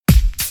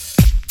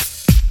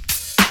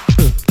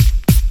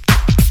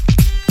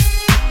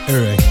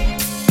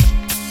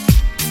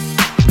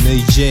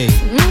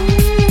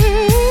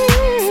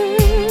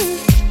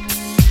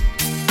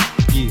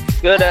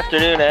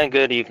afternoon, and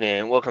good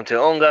evening. Welcome to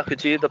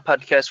Ongakuchi, the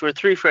podcast where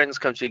three friends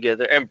come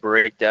together and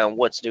break down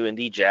what's new in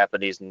the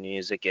Japanese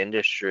music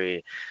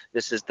industry.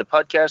 This is the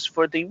podcast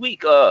for the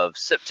week of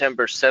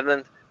September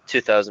 7th,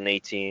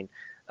 2018.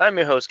 I'm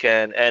your host,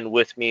 Ken, and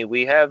with me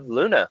we have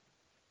Luna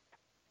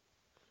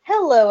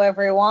Hello,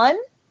 everyone.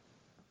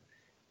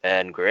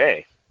 and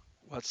Gray.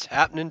 What's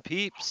happening,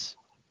 peeps?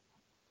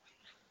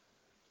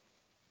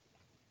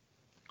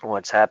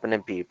 What's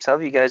happening, peeps? How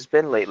have you guys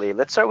been lately?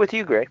 Let's start with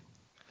you, Gray.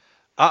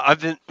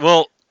 I've been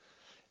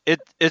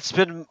it's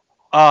been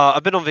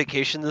I've been on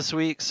vacation this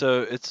week,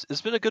 so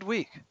it's been a good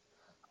week.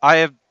 I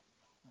have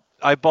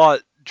I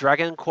bought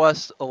Dragon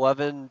Quest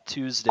 11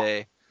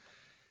 Tuesday,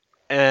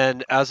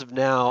 and as of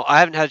now, I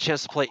haven't had a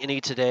chance to play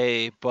any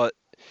today. But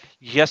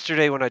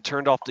yesterday, when I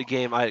turned off the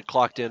game, I had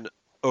clocked in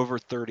over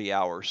 30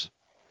 hours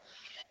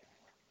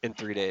in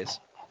 3 days.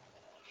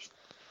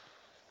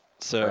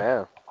 So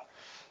Wow.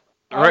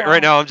 Oh, right wow.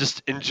 now, I'm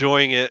just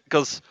enjoying it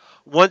because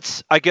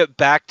once I get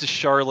back to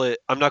Charlotte,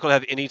 I'm not gonna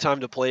have any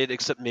time to play it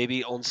except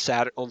maybe on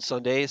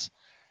Sundays.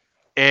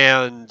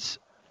 And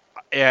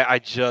yeah,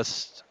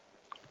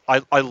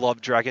 I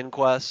love Dragon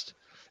Quest.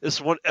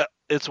 It's one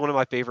of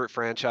my favorite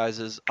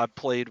franchises. I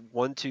played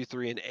 1, 2,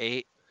 3, and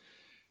 8.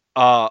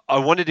 I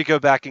wanted to go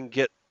back and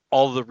get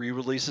all the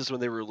re-releases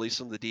when they were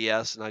released on the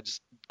DS, and I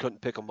just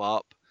couldn't pick them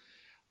up.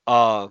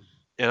 Uh,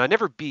 and I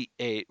never beat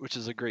 8, which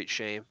is a great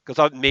shame because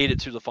I made it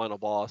to the final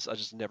boss. I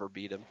just never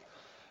beat him.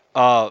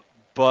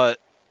 But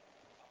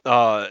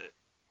uh,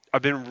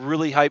 I've been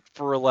really hyped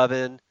for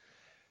 11.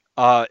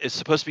 It's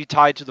supposed to be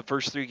tied to the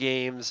first three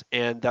games,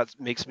 and that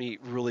makes me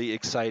really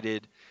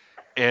excited.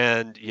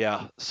 And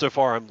yeah, so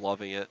far I'm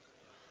loving it.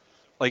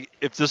 Like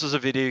if this was a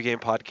video game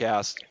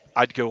podcast,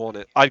 I'd go on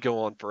it. I'd go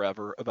on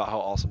forever about how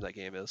awesome that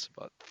game is,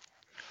 but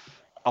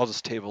I'll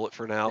just table it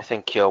for I now.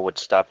 think Kyo would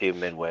stop you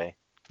midway.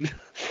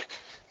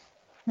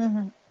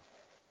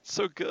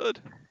 So good.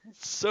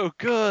 So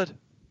good.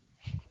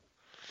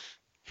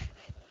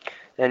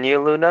 And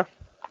you, Luna?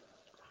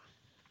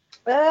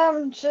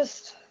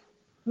 Just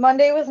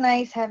Monday was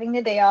nice having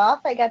the day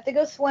off. I got to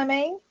go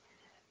swimming.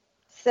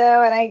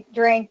 And I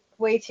drank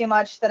way too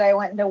much that I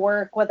went into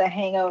work with a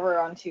hangover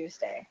on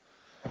Tuesday.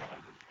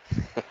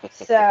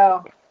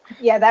 So,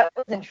 yeah, that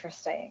was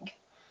interesting. Tell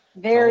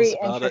us Very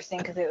about it. interesting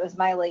because it was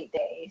my late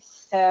day.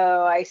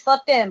 So I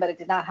slept in, but it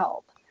did not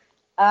help.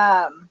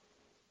 Um,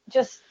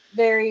 just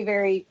very,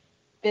 very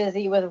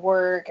busy with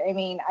work. I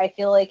mean, I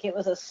feel like it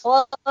was a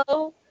slow,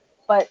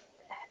 but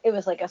it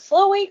was like a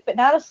slow week, but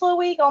not a slow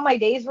week. All my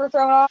days were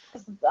thrown off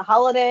because of the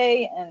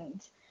holiday,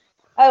 and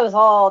I was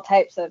all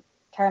types of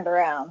turned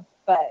around.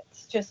 But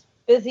it's just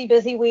busy,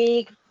 busy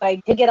week. But I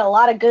did get a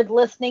lot of good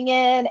listening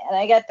in, and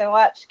I got to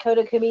watch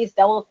Kodakumi's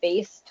Double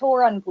Face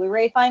tour on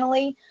Blu-ray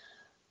finally.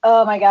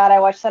 Oh my god, I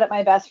watched that at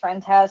my best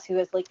friend's house who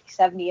has like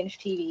 70-inch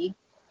TV.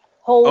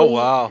 Oh Holy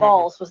wow.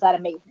 balls, was that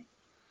amazing.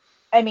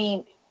 I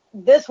mean,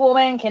 this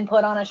woman can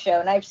put on a show,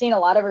 and I've seen a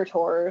lot of her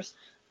tours.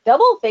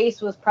 Double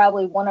Face was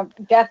probably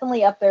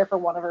definitely up there for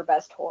one of her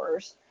best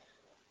tours.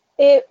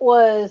 It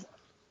was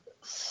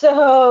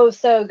so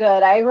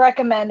good. I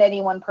recommend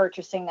anyone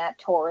purchasing that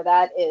tour.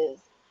 That is,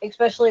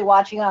 especially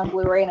watching it on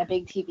Blu-ray and a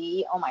big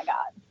TV. Oh my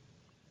god,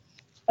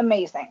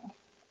 amazing.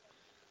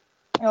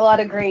 There are a lot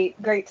of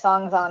great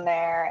songs on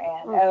there,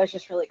 and I was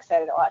just really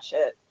excited to watch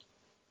it.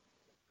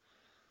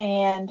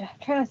 And I'm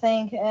trying to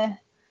think.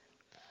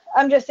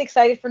 I'm just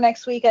excited for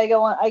next week. I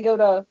go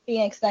to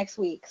Phoenix next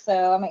week,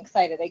 so I'm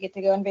excited. I get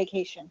to go on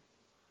vacation.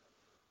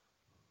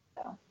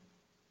 So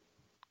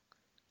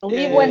I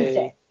leave Yay.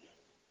 Wednesday.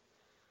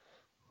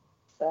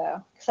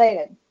 So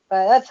excited.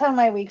 But that's how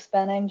my week's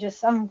been.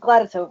 I'm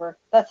glad it's over.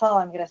 That's all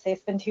I'm gonna say.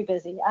 It's been too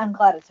busy. I'm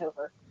glad it's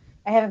over.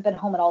 I haven't been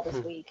home at all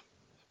this week.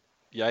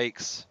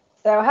 Yikes.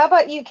 So how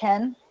about you,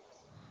 Ken?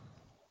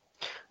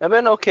 I've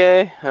been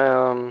okay.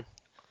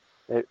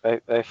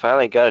 I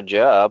finally got a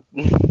job.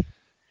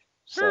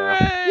 So Hooray!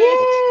 that's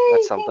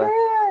Yay! something.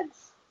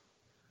 Congrats!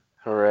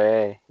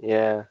 Hooray!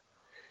 Yeah.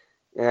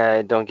 Yeah,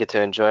 I don't get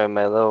to enjoy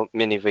my little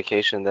mini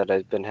vacation that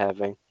I've been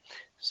having.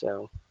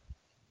 So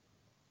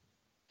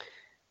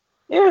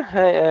yeah,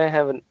 I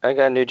haven't. I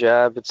got a new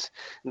job. It's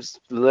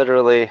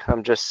literally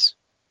I'm just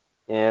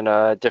in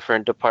a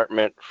different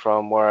department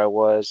from where I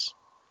was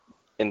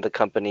in the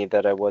company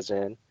that I was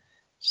in.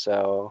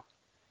 So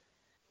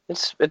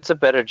it's a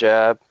better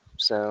job.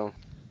 So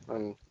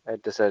I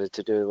decided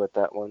to do it with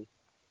that one.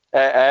 I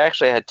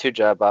actually had two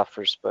job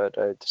offers, but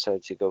I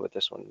decided to go with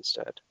this one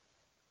instead.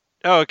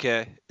 Oh,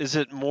 okay. Is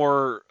it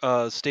more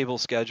stable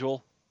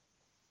schedule?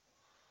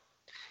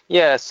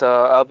 Yeah,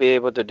 so I'll be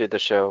able to do the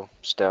show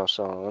still,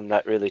 so I'm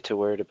not really too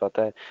worried about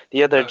that.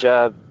 The other Okay.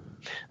 job,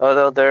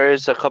 although there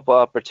is a couple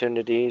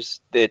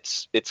opportunities,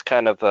 it's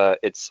kind of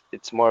it's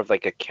more of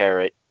like a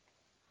carrot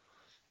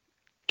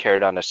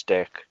on a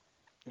stick,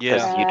 Yeah.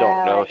 because you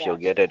don't know I if you'll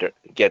gotcha. get it or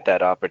get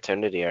that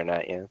opportunity or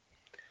not. Yeah.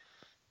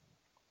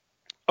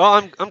 Oh,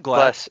 I'm glad.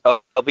 Plus,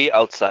 I'll be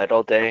outside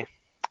all day.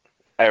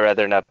 I'd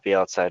rather not be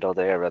outside all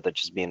day. I'd rather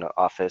just be in an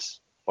office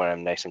where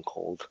I'm nice and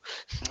cold.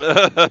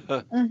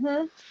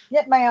 Mm-hmm.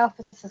 Yep, my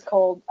office is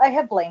cold. I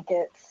have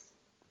blankets.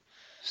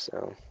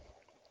 So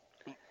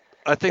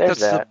I think there's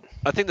that's the that.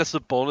 I think that's the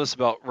bonus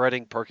about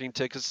writing parking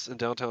tickets in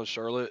downtown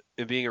Charlotte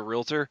and being a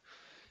realtor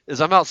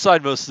is I'm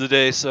outside most of the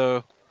day,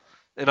 so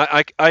and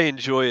I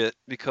enjoy it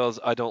because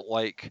I don't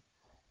like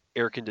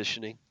air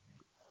conditioning.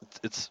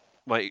 It's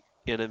my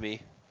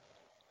enemy.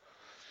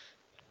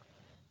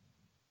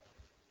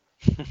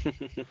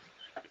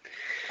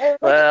 I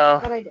like it, Well,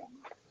 but I don't.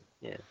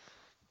 yeah,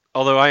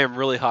 Although I am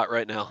really hot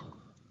right now.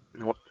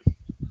 w-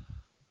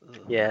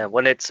 yeah.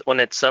 When it's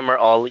summer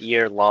all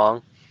year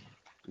long,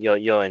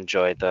 you'll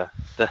enjoy the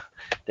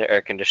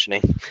air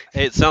conditioning.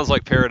 Hey, it sounds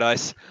like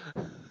paradise.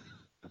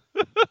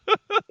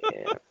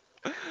 Yeah,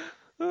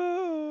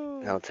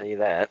 I'll tell you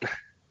that.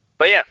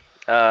 But yeah,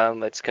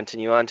 let's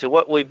continue on to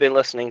what we've been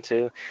listening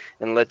to,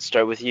 and let's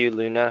start with you,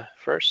 Luna,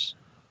 first.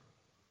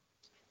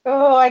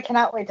 Oh, I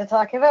cannot wait to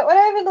talk about what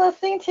I've been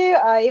listening to.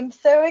 I am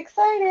so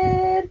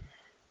excited.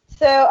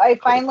 So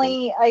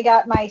Kodoku. I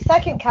got my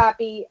second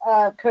copy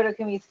of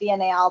Kodoku Meets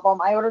DNA album.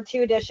 I ordered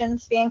 2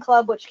 editions, Fan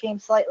Club, which came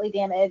slightly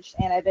damaged,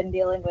 and I've been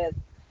dealing with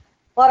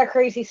a lot of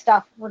crazy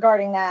stuff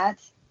regarding that.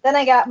 Then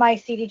I got my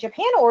CD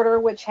Japan order,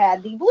 which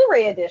had the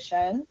Blu-ray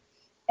edition,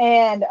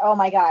 and oh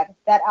my god,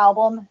 that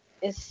album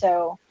is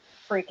so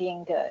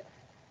freaking good.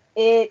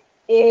 It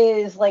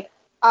is like,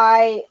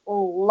 I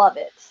love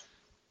it.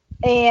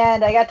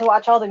 And I got to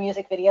watch all the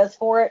music videos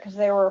for it because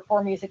there were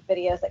 4 music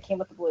videos that came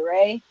with the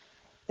Blu-ray.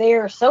 They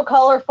are so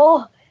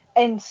colorful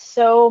and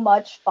so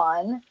much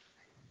fun.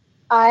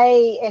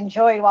 I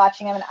enjoyed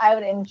watching them, and I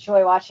would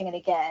enjoy watching it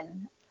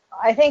again.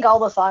 I think all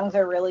the songs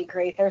are really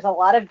great. There's a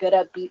lot of good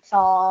upbeat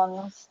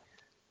songs.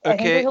 I think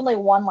there's Okay, only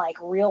one like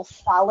real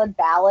solid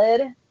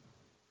ballad.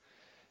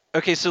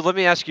 okay. So let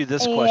me ask you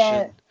this And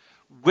question: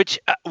 which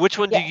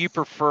one do you yes,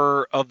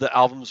 prefer of the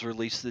albums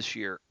released this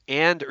year,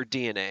 and or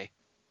DNA?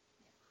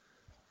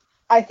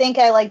 I think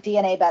I like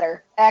DNA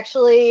better.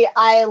 Actually,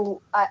 so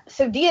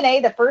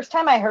DNA, the first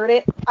time I heard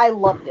it, I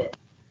loved it.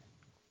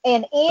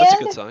 And That's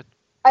a good sign.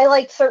 I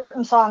liked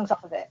certain songs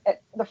off of it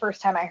the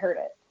first time I heard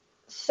it.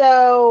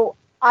 So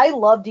I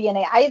love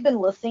DNA. I have been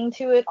listening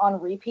to it on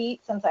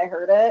repeat since I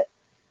heard it.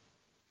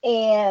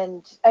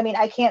 And I mean,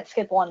 I can't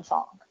skip one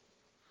song.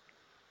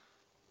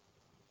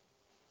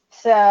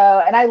 So,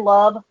 and I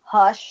love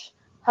Hush.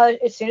 Hush.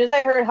 As soon as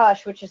I heard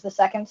Hush, which is the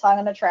second song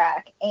on the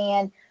track,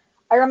 and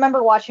I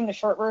remember watching the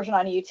short version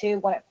on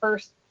YouTube when it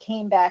first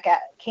came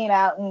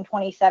out in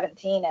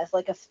 2017 as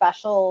like a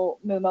special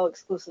Mumo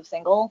exclusive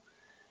single.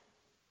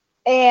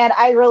 And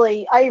I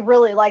really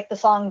liked the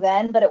song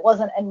then, but it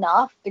wasn't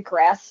enough to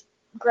grasp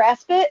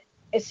it.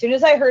 As soon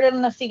as I heard it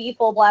on the CD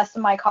full blast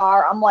in my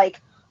car, I'm like,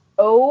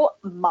 oh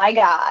my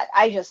god!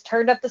 I just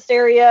turned up the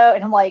stereo,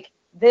 and I'm like,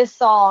 this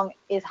song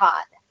is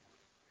hot.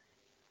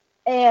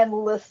 And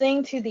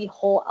listening to the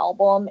whole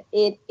album,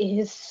 it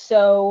is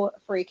so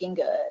freaking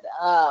good.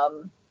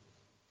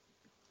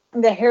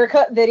 The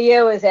haircut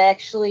video is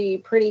actually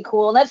pretty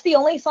cool, and that's the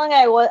only song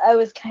I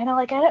was kind of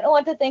like, I don't know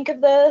what to think of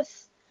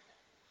this,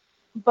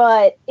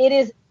 but it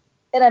is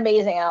an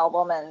amazing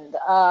album. And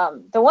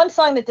the one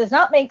song that does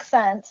not make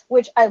sense,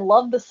 which I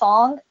love the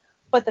song,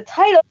 but the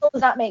title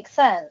does not make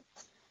sense.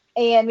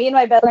 And me and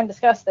my best friend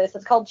discussed this.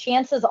 It's called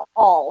Chances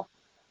All.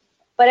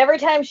 But every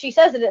time she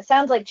says it, it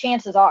sounds like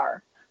Chances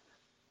Are.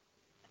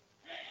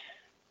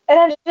 And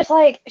I'm just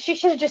like, she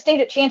should have just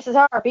named it Chances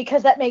Are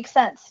because that makes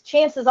sense.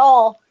 Chances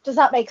All does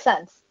not make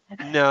sense.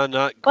 No,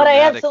 not But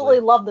I absolutely grammatically.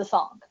 love the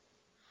song.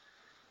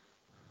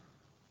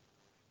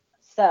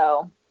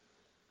 So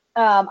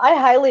I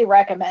highly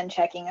recommend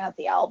checking out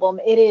the album.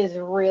 It is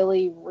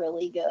really,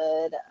 really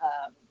good.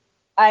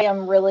 I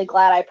am really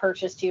glad I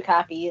purchased 2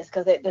 copies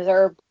because it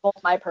deserved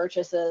both my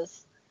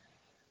purchases.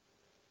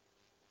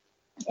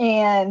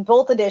 And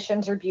both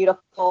editions are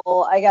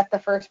beautiful. I got the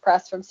first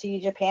press from CD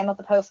Japan with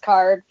the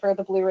postcard for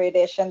the Blu-ray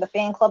edition. The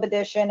Fan Club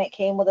edition, it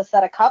came with a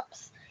set of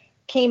cups.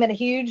 Came in a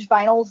huge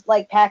vinyl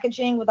like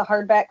packaging with a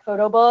hardback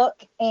photo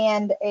book,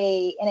 and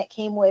it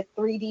came with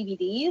 3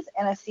 DVDs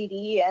and a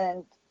CD.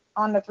 And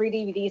on the 3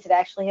 DVDs, it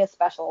actually has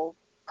special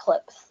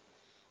clips.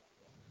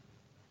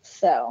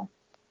 So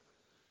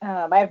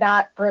I have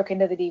not broken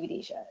into the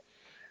DVDs yet,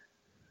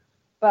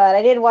 but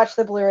I did watch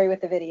the Blu-ray with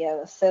the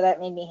videos, so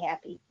that made me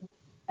happy.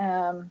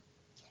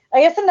 I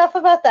guess enough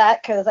about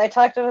that because I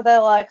talked about that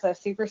a lot because I'm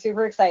super,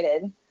 super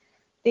excited.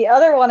 The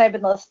other one I've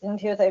been listening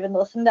to is I've been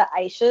listening to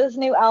Aisha's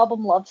new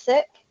album,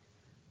 Lovesick,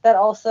 that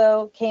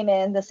also came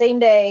in the same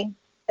day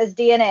as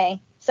DNA,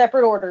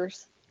 separate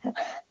orders.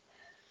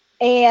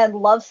 And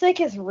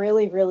Lovesick is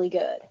really, really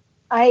good.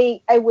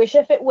 I wish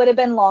if it would have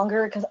been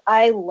longer because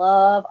I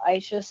love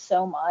Aisha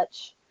so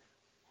much.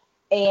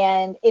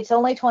 And it's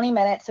only 20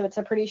 minutes, so it's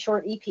a pretty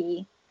short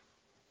EP.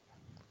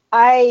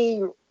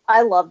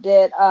 I loved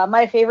it.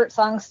 My favorite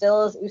song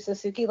still is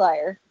Usasuki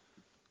Liar.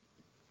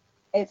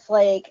 It's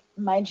like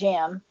my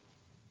jam.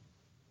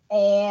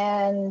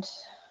 And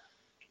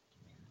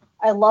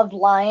I loved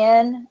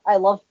Lion. I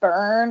loved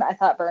Burn. I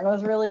thought Burn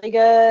was really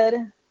good.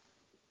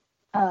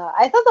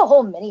 I thought the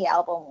whole mini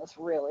album was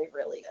really,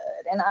 really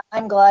good, and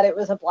I'm glad it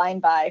was a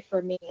blind buy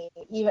for me.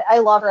 Even I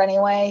love her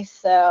anyway,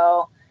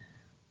 so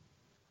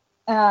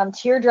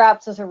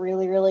Teardrops is a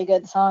really, really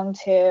good song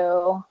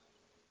too.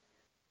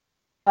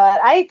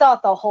 But I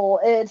thought the whole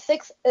it's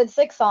six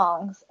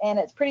songs and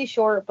it's pretty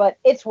short, but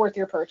it's worth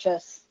your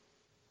purchase.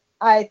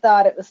 I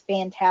thought it was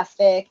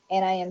fantastic,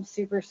 and I am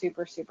super,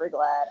 super, super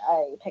glad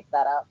I picked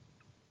that up.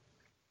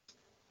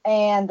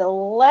 And the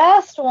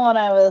last one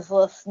I was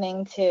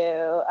listening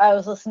to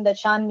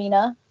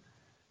Chanmina.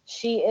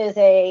 She is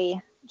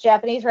a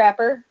Japanese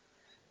rapper,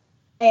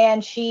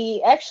 and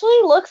she actually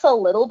looks a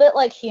little bit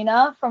like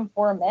Hina from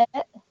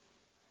 4Minute.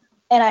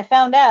 And I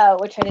found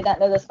out, which I did not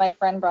know this, my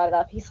friend brought it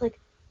up. He's like,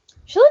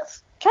 she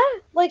looks kind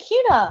of like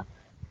Hina.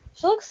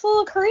 She looks a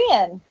little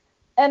Korean.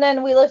 And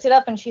then we looked it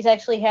up, and she's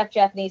actually half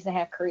Japanese and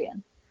half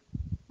Korean.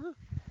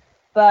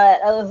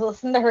 But I was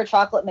listening to her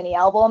Chocolate mini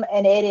album,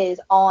 and it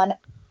is on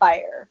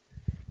fire.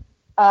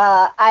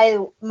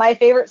 My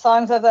favorite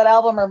songs of that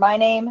album are My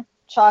Name,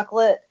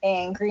 Chocolate,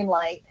 and Green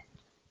Light.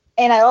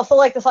 And I also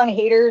like the song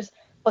Haters,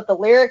 but the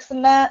lyrics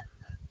in that,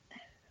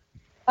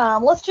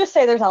 let's just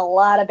say there's a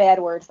lot of bad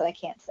words that I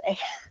can't say.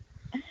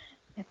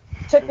 It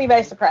took me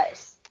by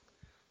surprise.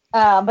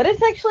 But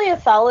it's actually a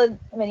solid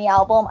mini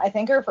album. I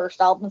think her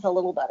first album's a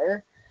little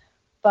better,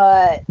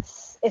 but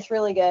it's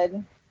really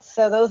good.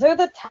 So those are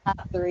the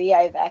top 3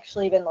 I've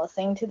actually been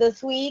listening to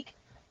this week.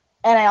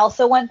 And I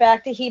also went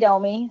back to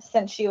Hitomi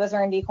since she was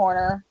our indie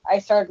corner. I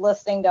started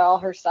listening to all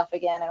her stuff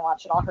again and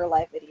watching all her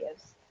live videos.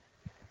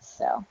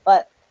 So,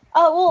 but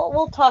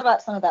we'll talk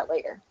about some of that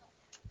later.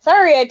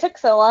 Sorry I took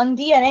so long.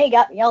 DNA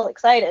got me all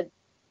excited.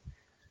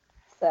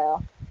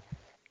 So,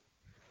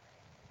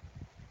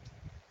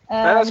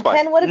 That's fine.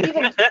 Ken, what have you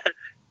been? Ken,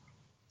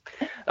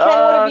 what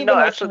have you been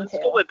listening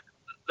to?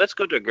 Let's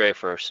go to Gray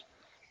first.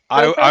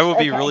 I will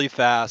be Okay. really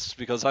fast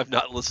because I've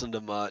not listened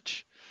to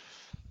much.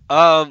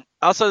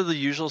 Outside of the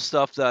usual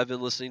stuff that I've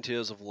been listening to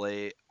as of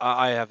late,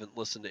 I haven't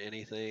listened to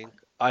anything.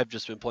 I've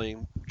just been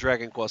playing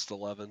Dragon Quest XI.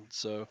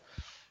 So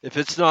if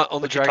it's not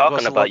on the What you Dragon talking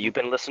Quest about? 11, You've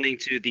been listening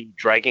to the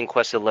Dragon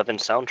Quest XI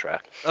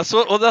soundtrack. that's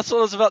what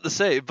I was about to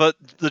say. But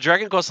the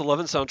Dragon Quest XI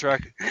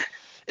soundtrack,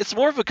 it's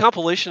more of a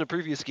compilation of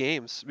previous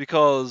games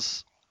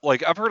because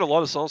like I've heard a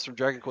lot of songs from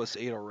Dragon Quest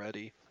VIII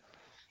already,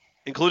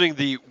 including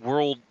the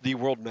world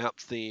map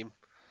theme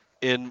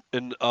in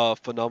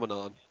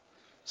Phenomenon.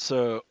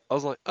 So I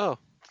was like, oh,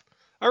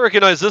 I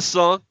recognize this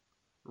song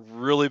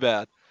really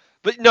bad.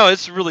 But no,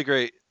 it's really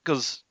great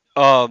because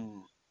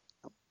Dragon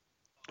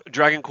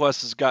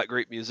Quest has got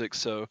great music.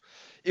 So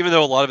even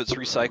though a lot of it's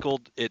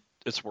recycled,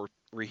 it's worth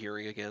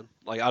rehearing again.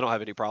 Like I don't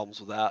have any problems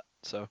with that.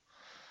 So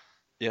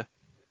yeah.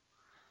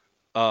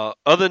 Other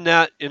than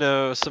that,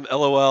 some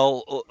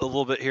LOL a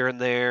little bit here and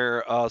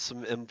there,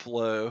 some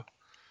inflow.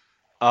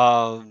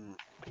 I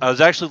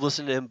was actually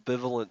listening to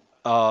Ambivalent,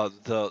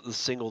 the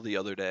single the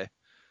other day.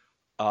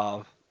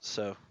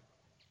 So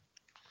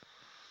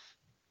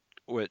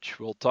which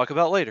we'll talk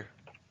about later.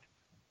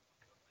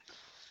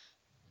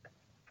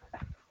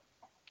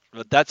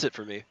 But that's it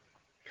for me.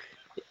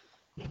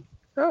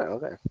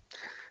 Oh, okay.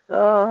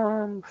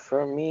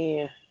 For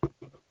me,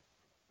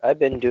 I've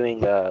been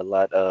doing a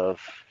lot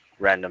of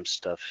random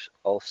stuff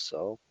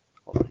also.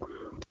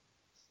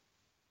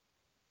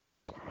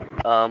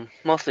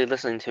 Mostly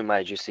listening to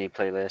my Juicy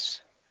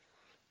playlist,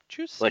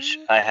 which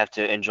I have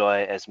to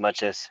enjoy as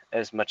much as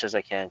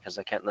I can because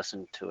I can't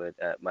listen to it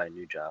at my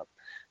new job.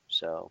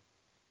 So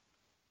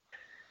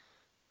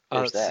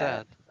there's That's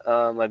that.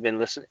 sad. I've been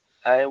listening.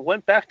 I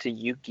went back to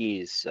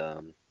Yuki's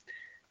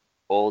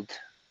old,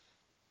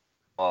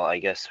 well, I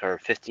guess her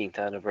 15th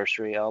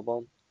anniversary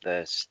album,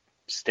 the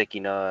Sticky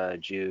Na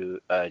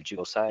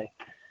Jugosai.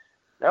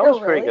 That was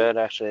pretty really? good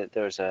actually.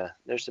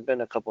 There's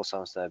been a couple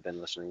songs that I've been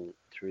listening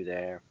through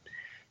there,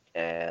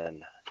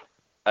 and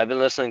I've been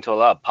listening to a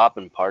lot of Pop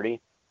and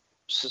Party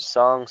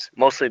songs,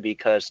 mostly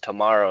because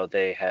tomorrow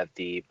they have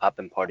the Pop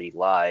and Party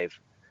live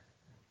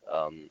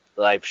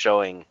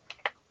showing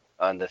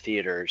on the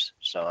theaters.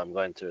 So I'm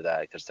going through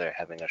that because they're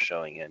having a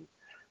showing in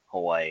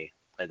Hawaii,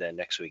 and then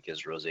next week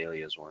is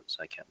Rosalia's one,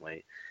 so I can't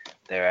wait.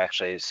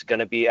 It's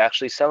gonna be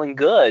actually selling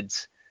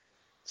goods.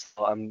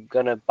 So I'm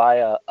gonna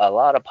buy a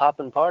lot of Pop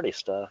and Party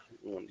stuff.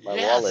 My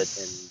wallet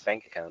and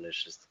bank account is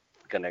just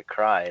gonna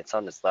cry. It's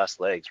on its last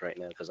legs right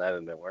now because I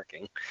haven't been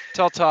working.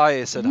 Tell Ty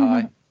I said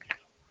hi.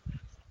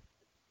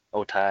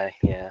 Oh, Ty,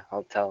 yeah,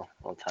 I'll tell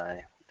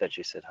Ty that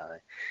you said hi.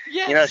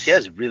 Yes. She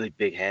has really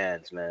big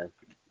hands, man.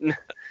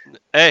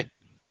 Hey,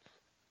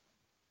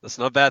 that's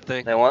not a bad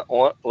thing. They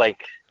want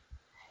like,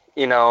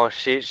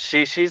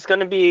 she's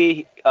gonna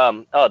be.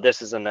 Oh,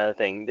 this is another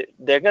thing.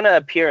 They're gonna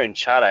appear in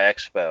Chata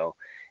Expo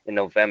in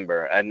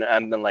November, and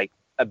I'm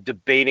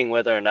debating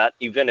whether or not,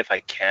 even if I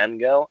can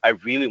go, I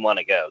really want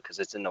to go because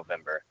it's in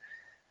November.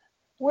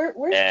 Where's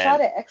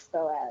Chata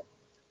Expo at?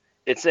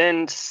 It's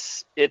in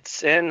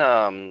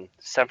San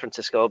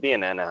Francisco. It'll be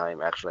in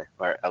Anaheim actually,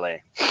 or LA.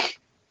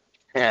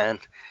 And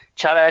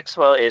Chata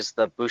Expo is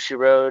the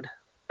Bushiroad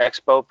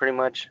Expo, pretty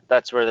much.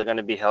 That's where they're going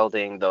to be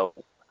holding the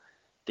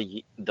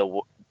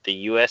the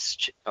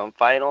U.S.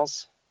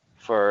 Finals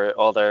for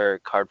all their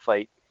card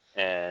fight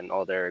and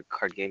all their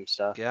card game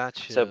stuff.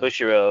 Gotcha. So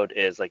Bushiroad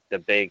is like the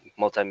big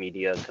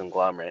multimedia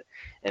conglomerate,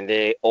 and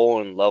they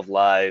own Love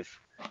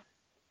Live,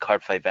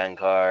 Card Fight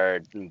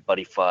Vanguard,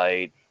 Buddy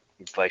Fight,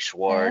 Vice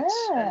Schwartz,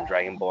 and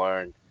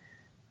Dragonborn.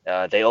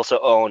 They also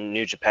own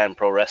New Japan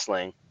Pro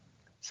Wrestling,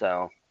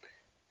 so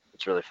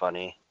it's really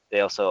funny.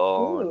 They also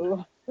own.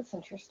 Ooh, that's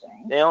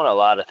interesting. They own a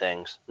lot of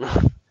things.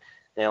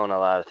 They own a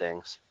lot of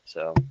things.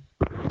 So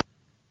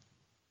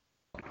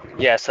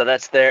yeah, so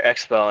that's their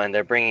expo, and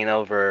they're bringing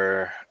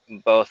over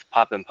both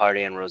Poppin'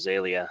 Party and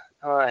Rosalia.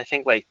 I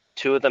think like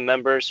 2 of the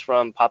members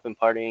from Poppin'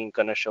 Party are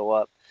gonna show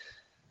up,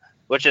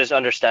 which is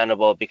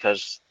understandable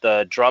because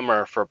the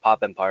drummer for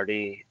Poppin'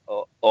 Party,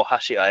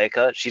 Ohashi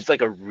Ayaka, she's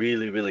like a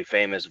really, really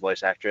famous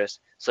voice actress,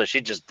 so she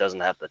just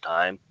doesn't have the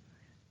time.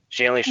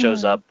 She only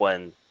shows up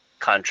when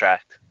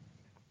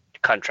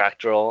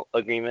contractual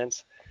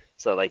agreements.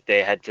 So like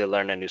they had to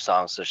learn a new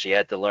song, so she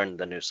had to learn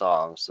the new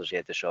song, so she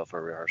had to show up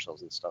for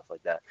rehearsals and stuff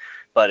like that.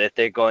 But if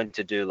they're going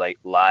to do like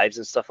lives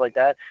and stuff like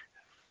that,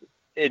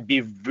 it'd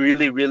be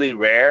really, really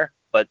rare,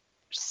 but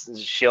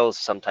she'll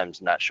sometimes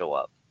not show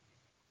up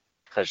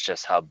because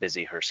just how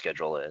busy her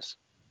schedule is.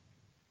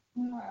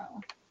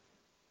 Wow.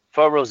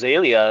 For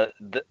Rosalia,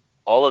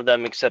 all of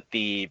them except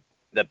the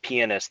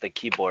pianist, the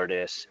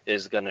keyboardist,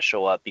 is gonna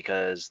show up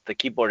because the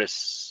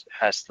keyboardist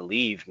has to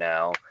leave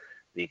now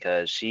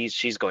because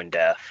she's going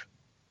deaf.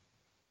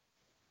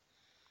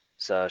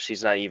 So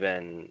she's not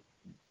even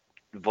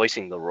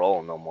voicing the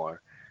role no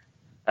more.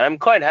 And I'm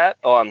quite happy.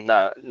 Oh, I'm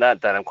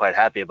not that I'm quite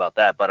happy about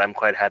that, but I'm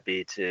quite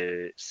happy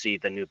to see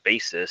the new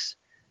bassist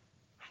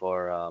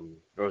for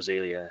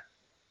Rosalia,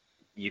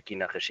 Yuki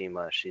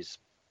Nakashima. She's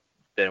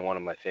been one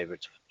of my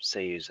favorite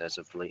seiyus as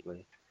of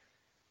lately.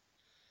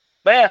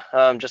 But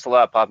yeah, just a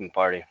lot of Poppin'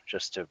 Party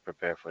just to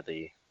prepare for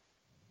the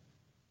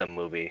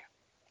movie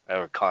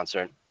or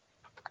concert.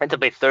 I had to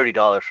pay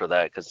 $30 for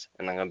that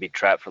and I'm gonna be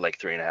trapped for like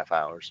 3.5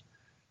 hours.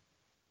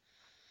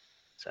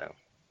 So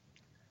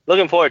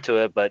looking forward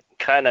to it, but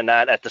kind of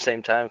not at the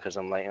same time because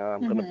I'm like,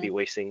 I'm gonna be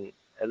wasting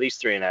at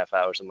least 3.5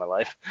 hours of my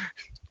life.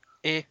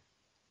 If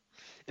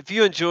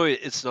you enjoy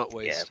it, it's not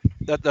waste.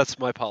 Yeah. That's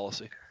my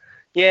policy.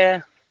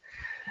 Yeah.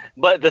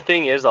 But the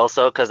thing is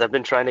also because I've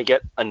been trying to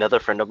get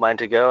another friend of mine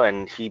to go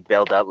and he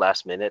bailed out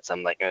last minute, so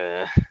I'm like,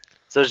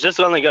 So it's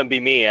just only gonna be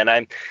me, and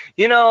I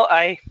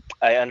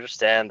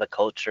understand the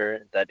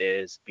culture that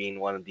is being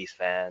one of these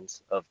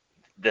fans of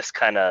this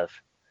kind of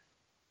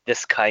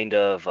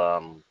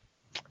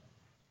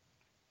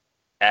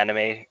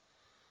anime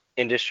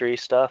industry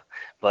stuff,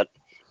 but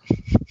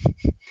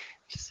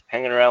just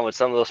hanging around with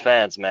some of those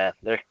fans, man,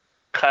 they're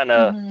kind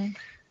of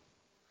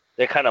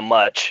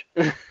much.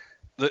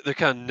 They're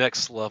kind of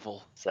next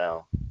level.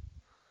 So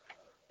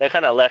they're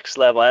kind of next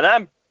level, and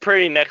I'm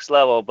pretty next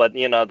level, but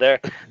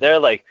they're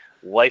like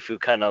waifu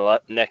kind of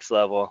next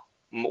level,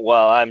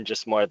 while I'm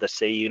just more the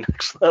Seiyu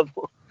next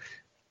level.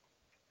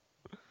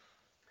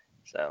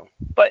 So,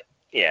 but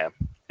yeah,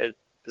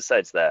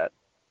 besides that.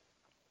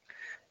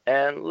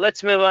 And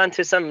let's move on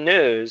to some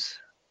news.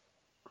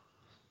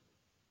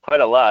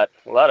 Quite a lot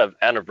of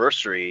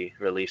anniversary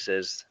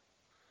releases.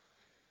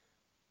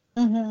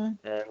 And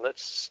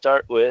let's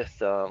start with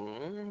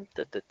Maria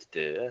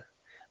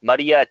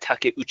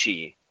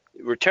Takeuchi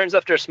returns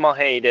after a small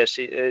hiatus.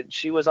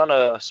 She was on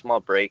a small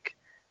break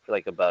for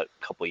like about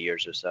a couple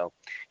years or so.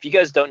 If you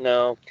guys don't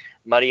know,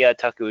 Maria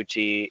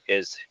Takeuchi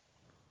is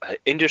an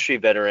industry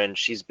veteran.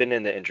 She's been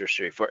in the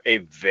industry for a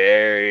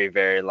very,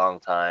 very long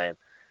time.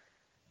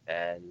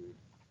 And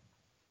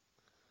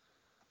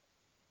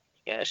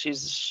yeah,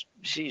 she's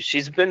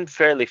been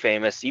fairly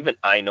famous. Even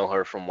I know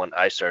her from when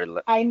I started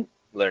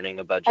learning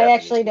about Japanese I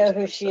actually know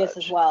who she is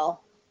as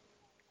well.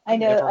 I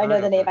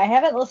know the name. I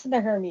haven't listened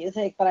to her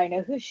music, but I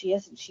know who she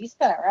is, and she's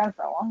been around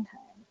for a long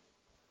time.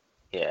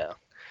 Yeah.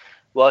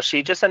 Well,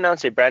 she just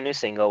announced a brand new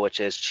single,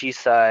 which is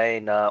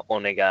Chisai na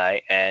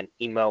Onegai and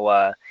Ima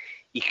wa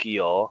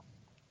Ikiyo,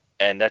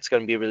 and that's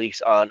going to be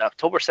released on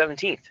October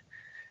 17th.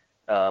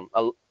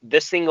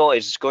 This single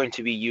is going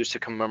to be used to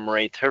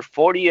commemorate her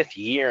 40th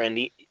year in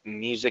the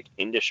music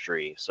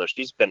industry. So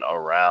she's been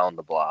around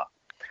the block.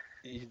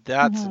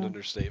 That's an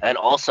understatement. And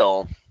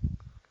also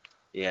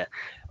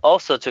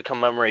to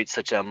commemorate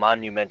such a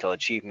monumental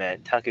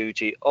achievement,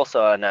 Takeuchi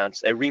also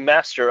announced a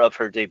remaster of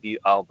her debut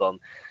album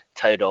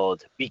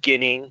titled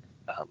Beginning,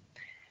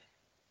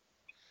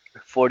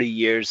 40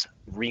 Years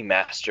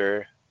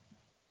Remaster,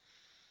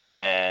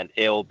 and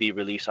it will be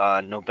released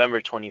on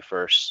November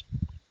 21st.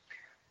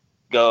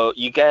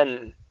 You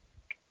can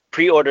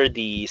pre-order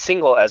the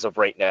single as of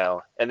right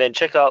now, and then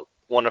check out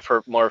one of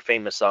her more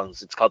famous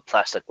songs. It's called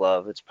Plastic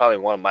Love. It's probably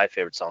one of my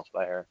favorite songs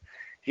by her.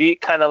 If you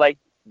kind of like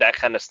that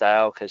kind of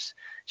style, because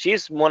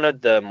she's one of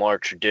the more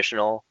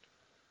traditional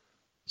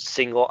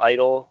single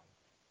idol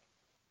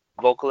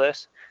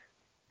vocalists.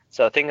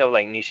 So think of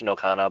like Nishino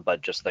Kana,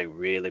 but just like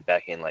really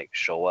back in like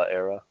Showa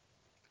era.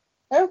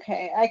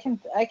 Okay, I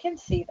can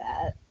see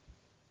that.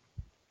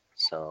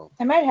 So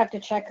I might have to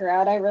check her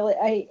out.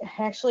 I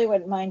actually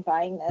wouldn't mind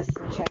buying this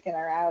and checking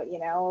her out. You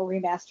know, a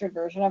remastered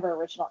version of her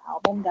original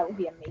album. That would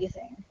be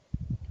amazing.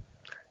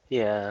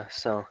 yeah,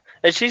 so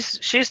and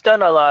she's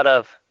done a lot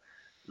of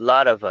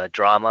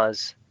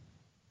dramas,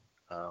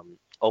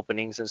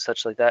 openings and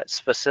such like that.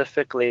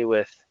 Specifically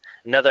with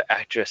another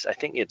actress, I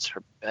think it's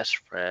her best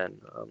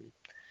friend.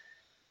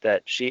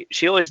 That she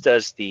always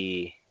does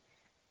the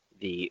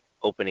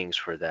openings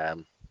for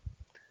them.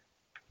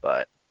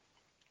 But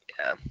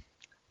yeah,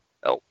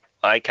 oh,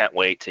 I can't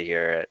wait to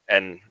hear it.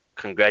 And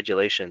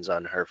congratulations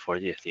on her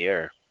 40th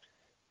year.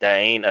 That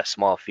ain't a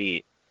small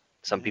feat.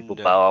 Some people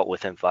No. bow out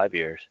within 5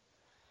 years.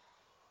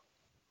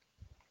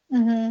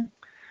 Mm-hmm.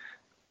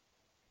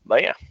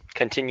 But yeah,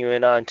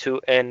 continuing on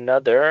to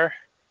another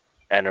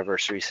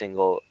anniversary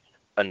single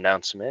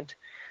announcement.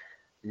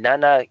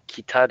 Nana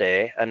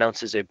Kitade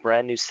announces a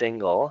brand new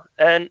single,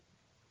 and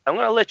I'm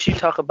gonna let you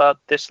talk about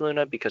this,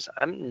 Luna, because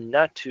I'm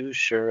not too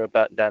sure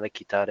about Nana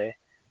Kitade.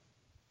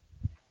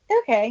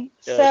 Okay,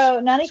 Yes. so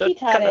Nana So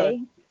kind of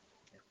Kitade.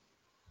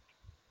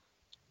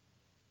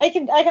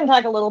 I can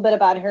talk a little bit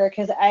about her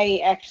because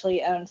I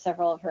actually own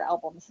several of her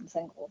albums and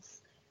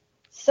singles.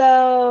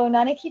 So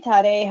Nana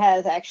Kitade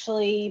has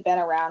actually been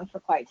around for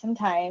quite some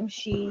time.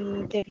 She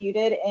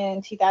debuted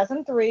in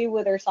 2003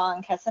 with her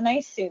song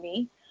Kesanai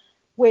Sumi,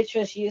 which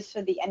was used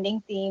for the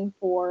ending theme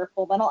for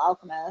Full Metal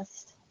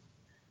Alchemist,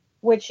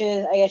 which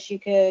is, I guess you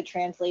could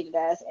translate it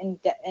as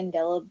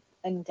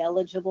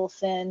indeligible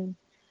sin.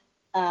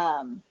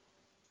 Um,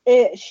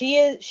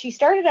 she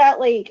started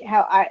out like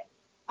how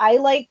I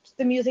liked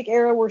the music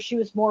era where she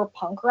was more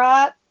punk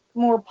rock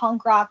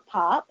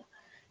pop,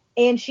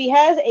 and she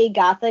has a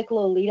gothic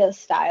Lolita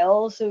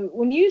style. So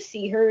when you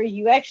see her,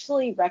 you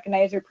actually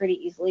recognize her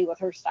pretty easily with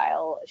her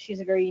style.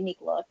 She's a very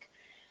unique look.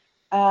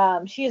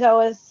 She's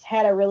always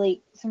had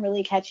some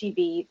really catchy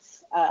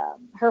beats.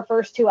 Her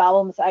first two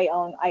albums I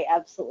own, I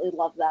absolutely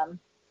love them.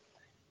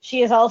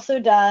 She has also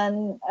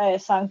done a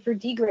song for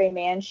D. Gray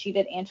Man. She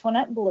did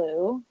Antoinette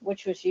Blue,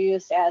 which was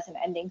used as an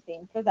ending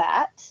theme for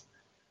that.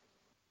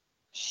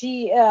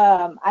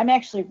 I'm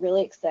actually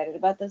really excited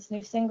about this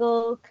new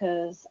single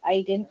because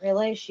I didn't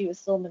realize she was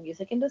still in the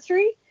music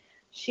industry.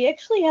 She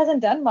actually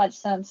hasn't done much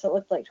since it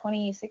looked like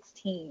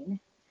 2016.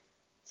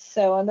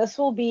 So, and this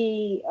will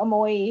be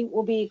Amoy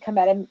will be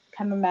commemorating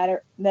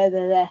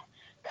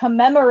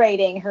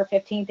her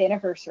 15th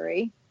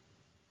anniversary.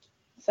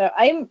 So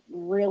I'm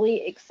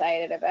really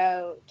excited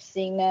about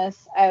seeing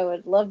this. I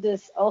would love to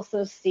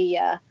also see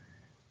a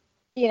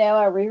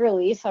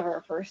re-release of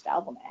her first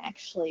album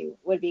actually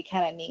would be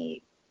kind of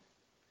neat.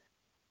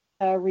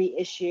 A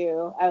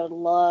reissue. I would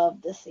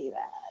love to see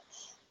that.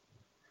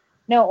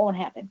 No, it won't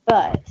happen,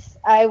 but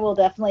I will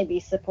definitely be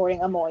supporting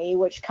Amoy,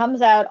 which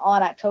comes out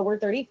on October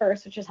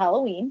 31st, which is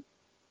Halloween.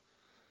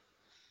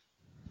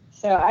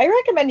 So I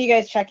recommend you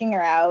guys checking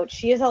her out.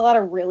 She has a lot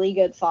of really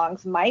good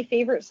songs. My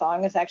favorite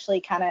song is actually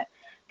kind of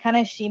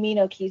Shimi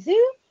no Kizu,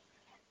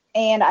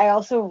 and I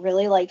also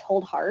really liked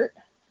Hold Heart.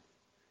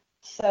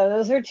 So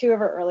those are two of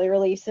her early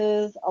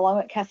releases, along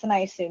with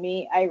Kesanai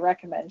Sumi. I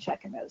recommend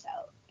checking those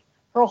out.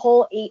 Her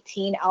whole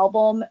 18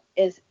 album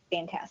is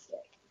fantastic.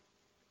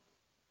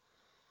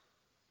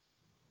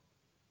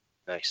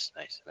 nice,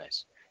 nice,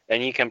 nice.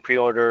 And you can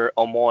pre-order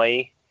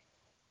Omoy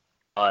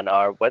on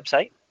our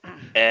website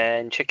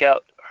and check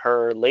out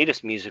her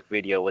latest music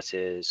video, which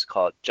is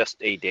called Just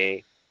a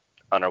Day,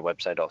 on our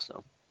website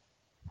also.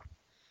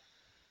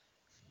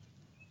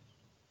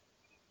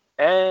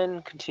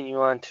 And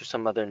continue on to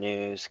some other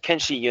news.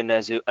 Kenshi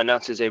Yonezu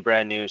announces a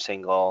brand new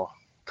single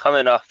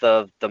coming off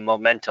of the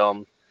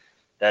momentum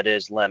that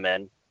is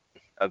Lemon.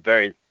 A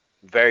very,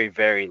 very,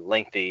 very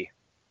lengthy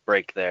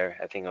break there.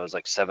 I think it was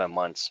like 7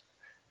 months.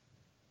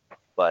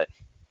 But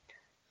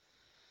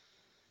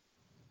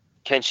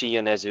Kenshi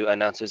Yonezu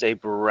announces a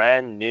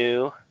brand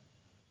new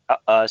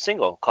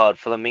single called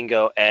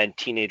Flamingo and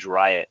Teenage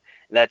Riot.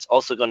 And that's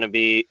also going to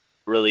be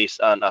released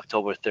on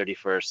October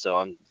 31st. So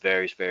I'm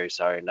very, very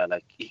sorry,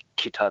 Nana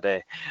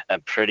Kitade.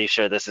 I'm pretty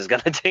sure this is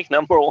going to take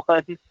number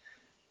one.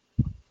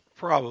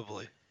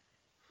 Probably.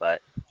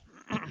 But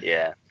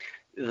yeah,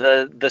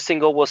 the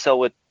single will sell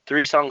with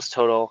 3 songs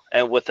total,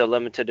 and with a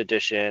limited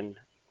edition,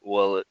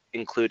 will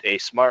include a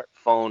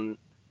smartphone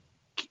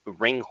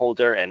ring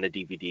holder and a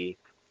DVD.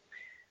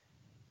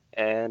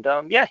 And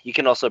yeah, you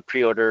can also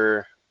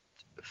pre-order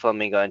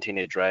Flamingo and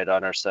Teenage Riot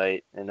on our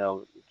site, and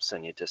I'll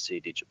send you to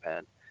CD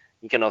Japan.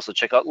 You can also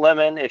check out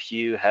Lemon if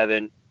you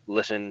haven't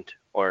listened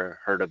or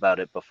heard about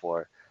it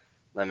before.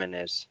 Lemon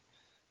is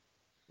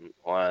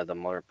one of the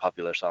more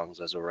popular songs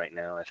as of right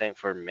now. I think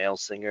for male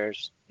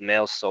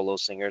solo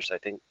singers, I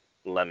think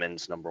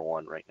Lemon's number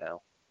one right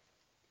now.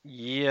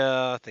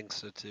 Yeah, I think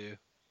so too.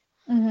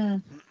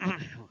 Mm-hmm.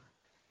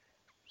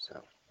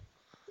 So,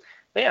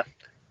 but yeah,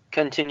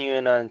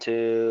 continuing on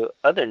to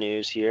other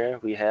news here,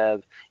 we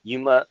have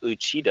Yuma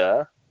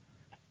Uchida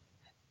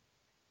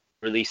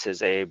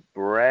releases a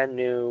brand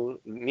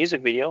new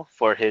music video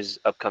for his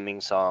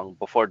upcoming song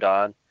Before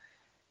Dawn,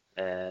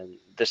 and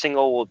the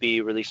single will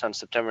be released on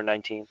September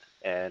 19th,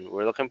 and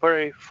we're looking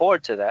pretty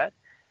forward to that.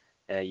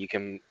 You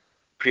can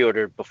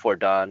pre-order before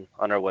dawn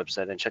on our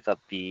website and check out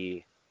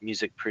the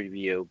music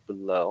preview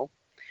below.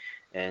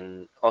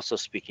 And also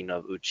speaking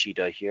of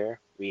Uchida here,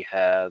 we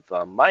have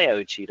Maya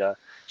Uchida.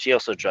 She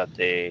also dropped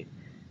a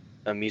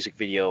music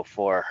video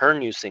for her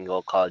new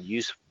single called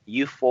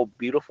Youthful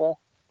Beautiful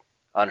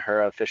on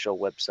her official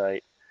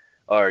website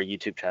or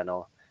YouTube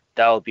channel.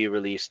 That will be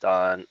released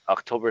on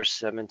October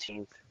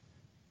 17th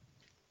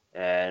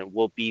and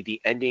will be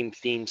the ending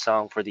theme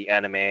song for the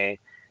anime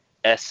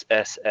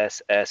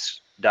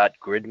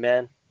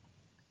SSSS.Gridman.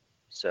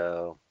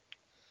 So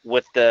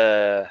with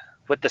the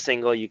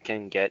single, you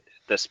can get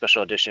the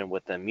special edition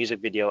with the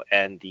music video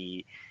and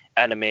the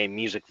anime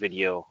music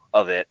video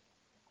of it.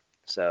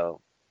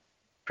 So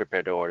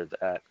prepare to order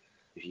that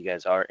if you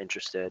guys are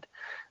interested.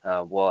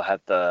 We'll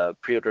have the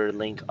pre-order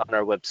link on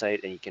our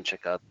website, and you can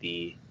check out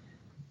the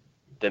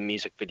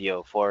music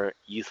video for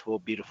Youthful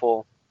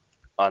Beautiful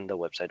on the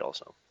website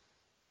also.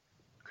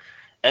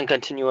 And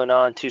continuing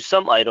on to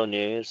some idol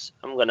news,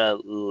 I'm gonna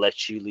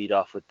let you lead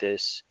off with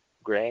this,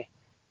 Gray.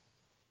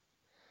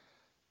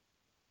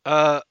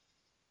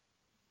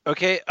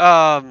 Okay.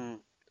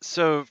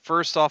 So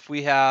first off,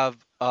 we have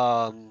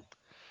Yurina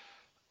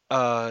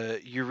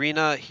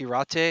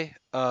Hirate,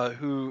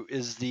 who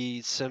is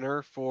the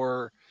center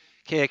for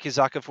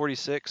Keiakizaka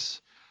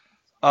 46.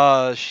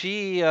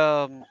 She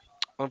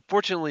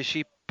unfortunately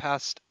she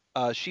passed.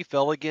 She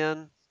fell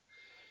again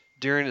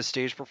during a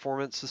stage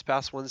performance this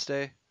past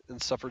Wednesday and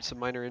suffered some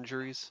minor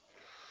injuries.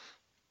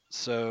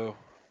 So,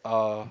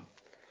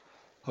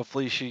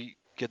 hopefully she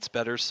gets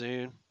better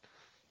soon.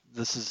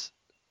 This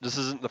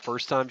isn't the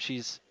first time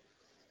she's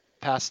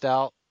passed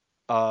out.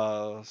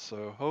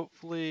 So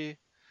hopefully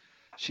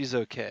she's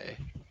okay.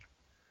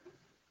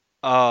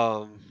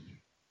 Um,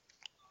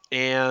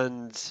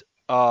 and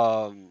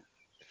what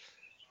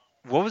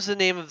was the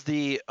name of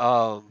the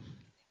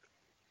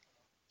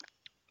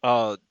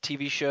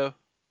TV show?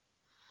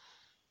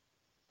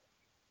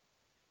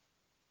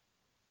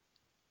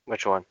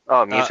 Which one?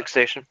 Oh, Music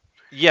Station.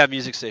 Yeah,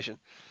 Music Station.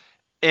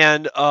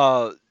 And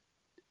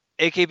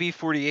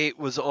AKB48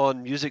 was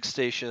on Music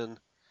Station,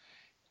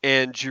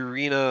 and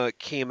Jurina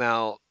came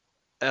out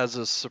as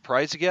a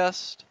surprise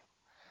guest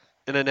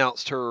and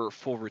announced her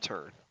full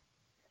return.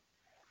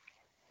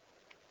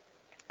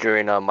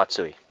 During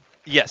Matsui.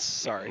 Yes,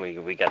 sorry.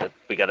 We gotta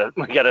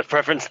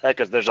preference that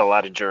because there's a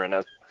lot of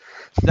Jurinas.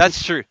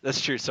 That's true. That's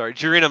true. Sorry,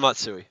 Jurina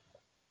Matsui,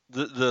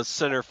 the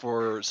Center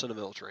for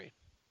Sentimental Train.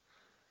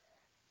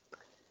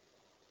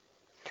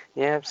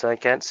 Yeah, so I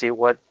can't see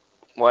what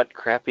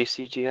crappy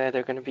CGI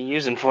they're gonna be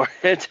using for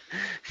it.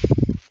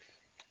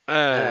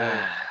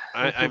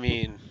 I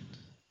mean,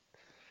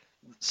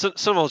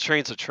 Sentimental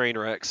Train's a train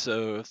wreck,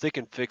 so if they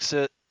can fix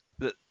it,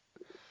 that.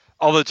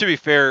 Although to be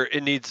fair,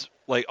 it needs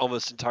like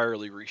almost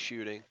entirely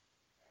reshooting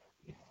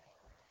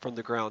from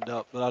the ground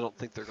up, but I don't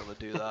think they're going to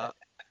do that.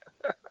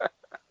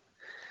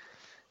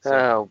 So,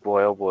 Oh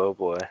boy, oh boy, oh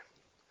boy.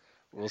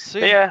 we'll see.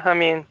 But yeah, I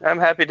mean, I'm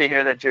happy to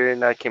hear that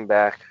Jurina came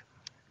back.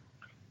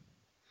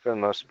 For the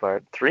most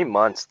part, 3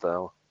 months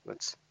though.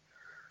 That's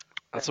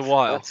a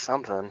while. That's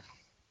something.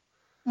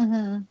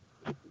 Mhm.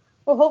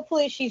 Well,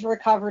 hopefully she's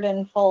recovered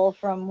in full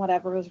from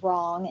whatever was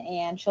wrong,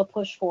 and she'll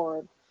push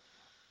forward.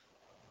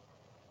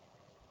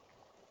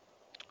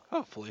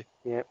 Hopefully.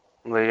 Yep,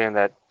 leading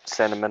that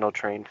sentimental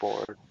train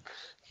forward.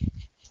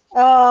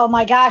 Oh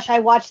my gosh, I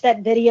watched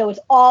that video. It's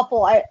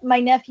awful. My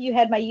nephew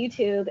had my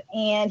YouTube,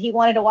 and he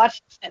wanted to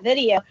watch that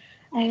video.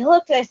 And I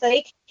looked, I said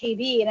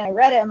AKB, and I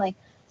read it. I'm like,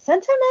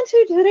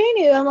 Sentimental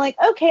Turenu. I'm like,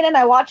 okay. And then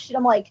I watched it.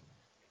 I'm like,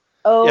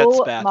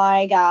 oh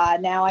my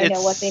god, now I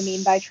know what they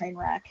mean by train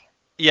wreck.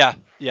 Yeah,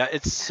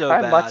 it's so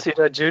I'm bad.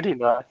 Matsuda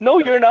Jurina. No,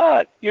 you're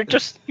not. You're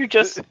just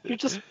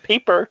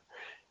paper.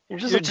 You're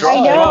just a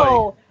drawing. I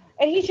know.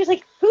 And he's just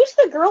like, who's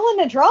the girl in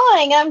the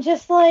drawing? I'm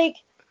just like,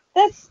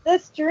 that's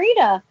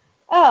Jurina.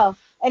 Oh,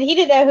 and he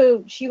didn't know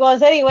who she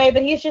was anyway,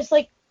 but he's just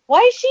like, why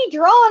is she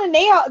drawn and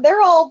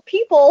they're all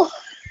people?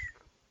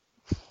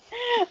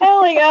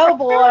 I'm like, oh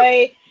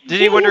boy. Did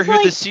he wonder who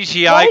the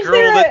CGI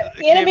girl that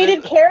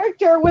animated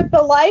character with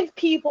the live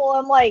people?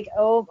 I'm like,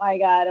 oh my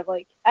god. I'm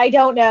like, I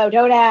don't know.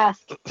 Don't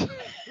ask.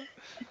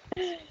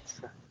 It's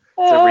a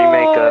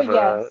remake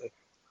of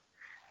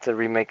it's a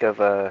remake of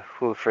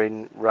Who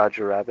Framed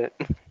Roger Rabbit.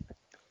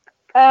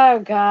 Oh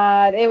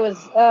god, it was.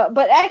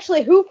 But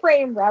actually, Who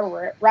Framed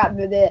Roger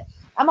Rabbit?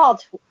 I'm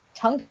all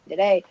tongue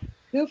today.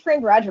 Who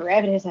Framed Roger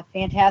Rabbit is a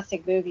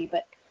fantastic movie,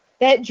 but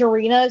that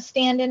Jurina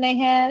stand-in they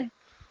had.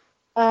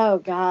 Oh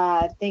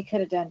god, they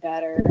could have done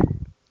better.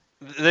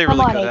 They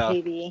really could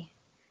AKB.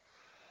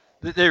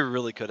 have. They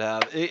really could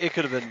have. It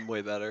could have been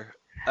way better.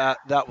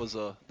 That was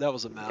a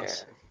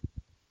mess.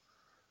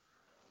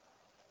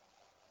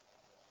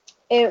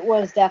 Yeah. It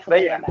was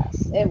definitely a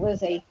mess. It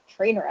was a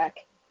train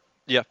wreck.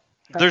 Yeah.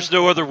 There's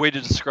no other way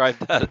to describe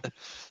that.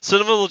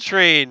 Sentimental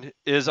Train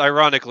is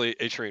ironically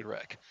a train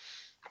wreck.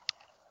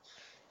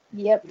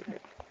 Yep.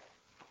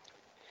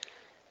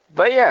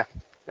 But yeah,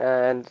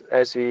 and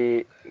as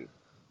we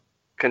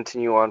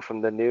continue on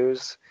from the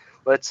news,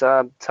 let's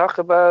talk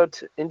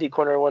about Indie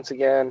Corner once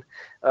again.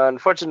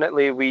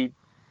 Unfortunately, we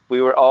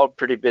were all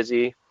pretty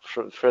busy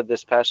for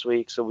this past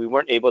week, so we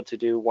weren't able to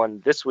do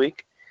one this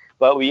week.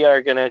 But we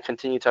are gonna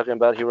continue talking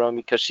about Hiromi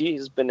because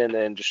she's been in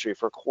the industry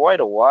for quite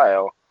a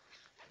while.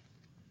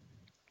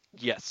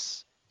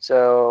 Yes.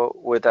 So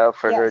without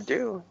further Yes.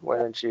 ado, why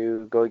don't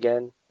you go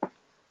again,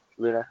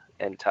 Luna,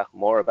 and talk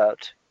more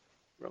about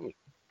Hiromi?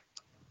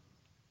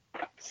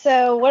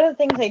 So one of the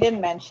things I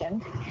didn't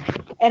mention,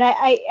 and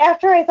I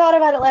after I thought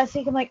about it last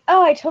week, I'm like,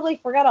 oh, I totally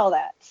forgot all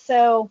that.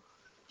 So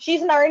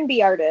she's an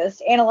R&B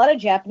artist, and a lot of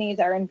Japanese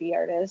R&B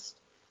artists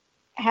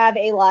have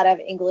a lot of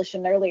English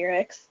in their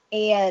lyrics,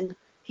 and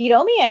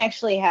Hiromi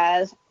actually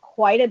has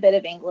quite a bit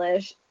of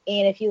English.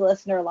 And if you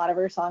listen to a lot of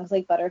her songs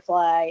like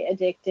Butterfly,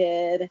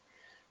 Addicted,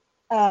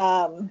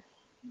 um,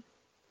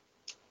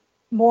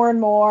 More and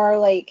More,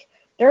 like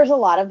there's a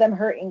lot of them.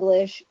 Her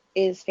English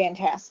is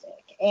fantastic.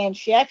 And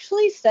she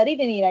actually studied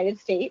in the United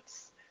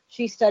States.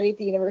 She studied at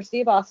the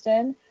University of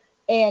Boston,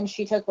 and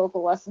she took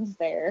vocal lessons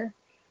there.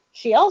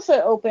 She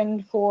also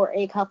opened for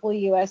a couple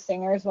U.S.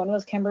 singers. One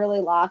was Kimberly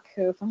Locke,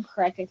 who, if I'm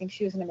correct, I think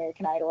she was an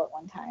American Idol at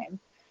one time.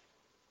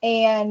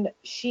 And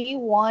she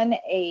won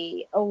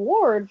a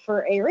award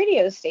for a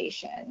radio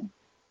station.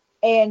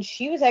 And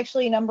she was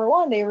actually number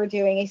one. They were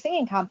doing a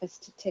singing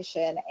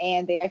competition,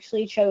 and they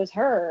actually chose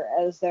her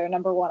as their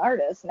number one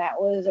artist. And that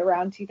was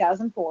around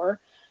 2004.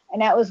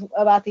 And that was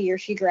about the year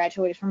she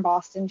graduated from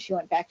Boston. She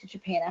went back to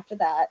Japan after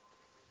that.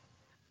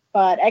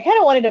 But I kind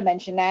of wanted to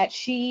mention that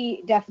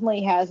she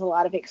definitely has a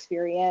lot of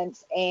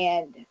experience,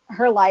 and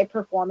her live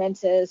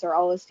performances are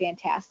always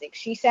fantastic.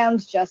 She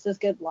sounds just as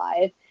good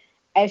live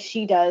as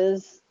she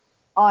does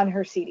on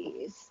her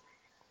CDs.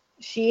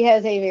 She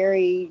has a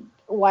very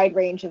wide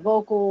range of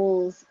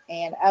vocals,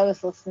 and I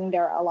was listening to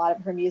a lot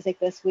of her music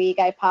this week.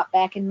 I popped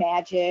back in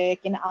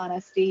Magic and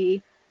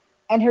Honesty,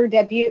 and her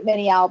debut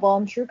mini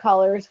album, True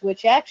Colors,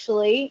 which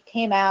actually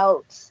came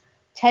out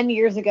 10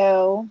 years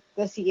ago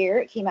this year.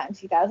 It came out in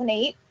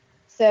 2008.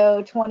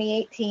 So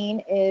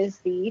 2018 is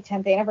the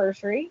 10th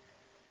anniversary,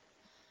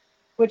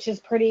 which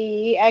is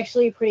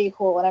actually pretty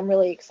cool. And I'm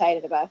really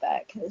excited about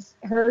that because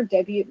her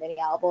debut mini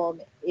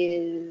album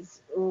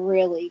is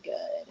really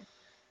good.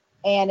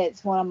 And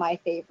it's one of my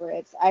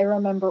favorites. I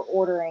remember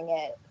ordering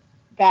it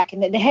back in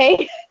the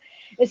day.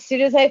 As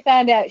soon as I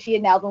found out she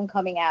had an album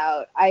coming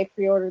out, I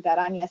pre-ordered that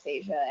on Yes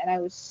Asia, and I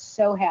was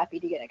so happy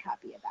to get a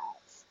copy of that.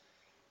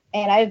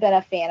 And I've been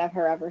a fan of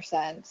her ever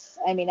since.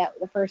 I mean,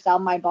 the first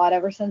album I bought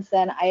ever since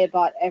then, I had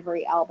bought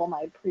every album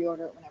I'd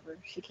pre-order whenever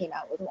she came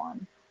out with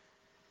one.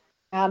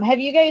 Have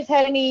you guys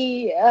had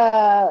any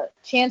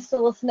chance to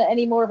listen to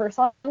any more of her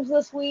songs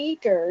this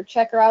week or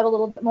check her out a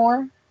little bit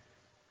more?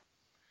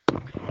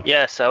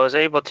 Yes, I was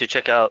able to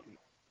check out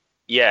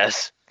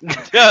Yes,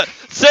 Yeah.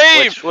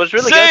 Same. which was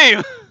really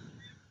Same. good.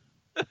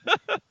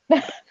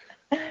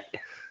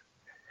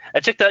 I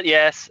checked out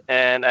Yes,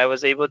 and I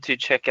was able to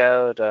check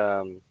out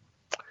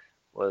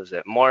what was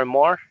it, More and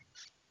More?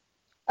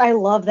 I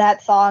love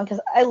that song because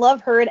I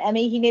love her and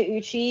Emi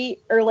Hineuchi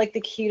are like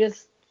the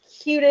cutest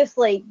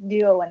like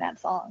duo in that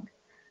song.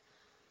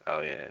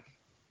 Oh yeah.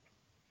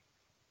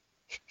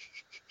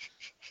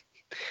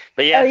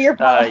 But yes, you're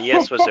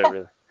Yes was a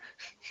really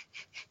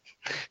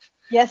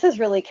Yes is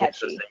really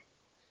Yes was catchy.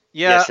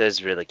 Yeah. Yes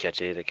is really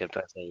catchy. They kept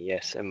on saying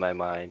yes in my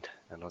mind,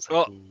 and I was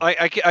like, Well,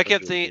 I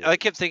kept really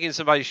thinking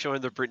somebody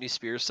showing the Britney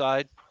Spears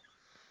side,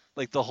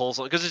 like the whole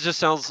song, because it just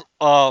sounds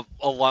a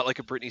lot like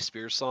a Britney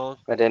Spears song.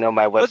 I didn't know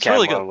my But it's webcam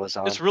really good. was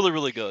on. It's really,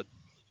 really good.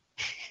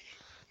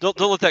 Don't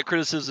let that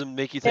criticism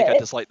make you think I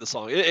dislike the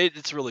song.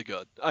 It's really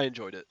good. I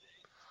enjoyed it.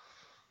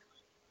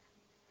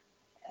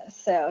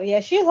 So yeah,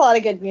 she has a lot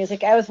of good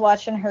music. I was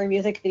watching her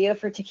music video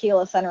for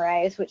Tequila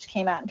Sunrise, which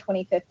came out in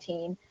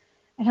 2015,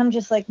 and I'm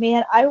just like,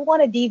 man, I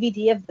want a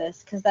DVD of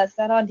this because that's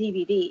not on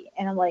DVD.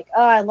 And I'm like,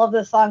 oh, I love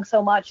this song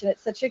so much, and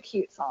it's such a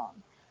cute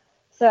song.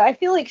 So I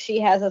feel like she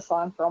has a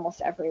song for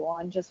almost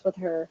everyone, just with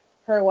her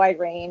wide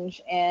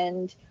range.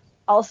 And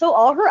also,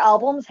 all her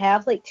albums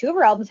have like 2 of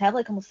her albums have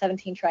like almost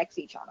 17 tracks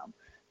each on them,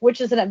 which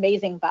is an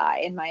amazing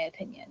buy in my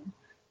opinion.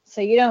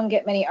 So you don't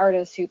get many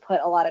artists who put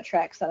a lot of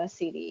tracks on a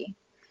CD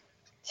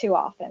too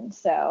often.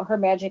 So her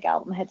Magic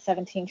album had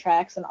 17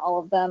 tracks, and all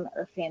of them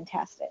are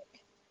fantastic.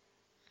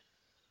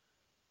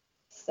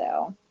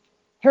 So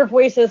her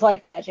voice is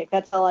like magic.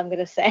 That's all I'm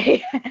gonna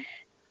say.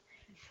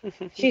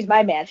 She's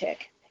my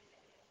magic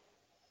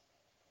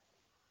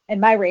and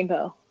my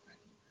rainbow.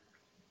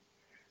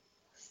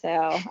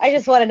 So I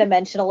just wanted to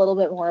mention a little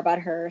bit more about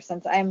her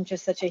since I'm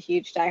just such a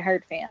huge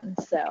diehard fan.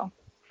 So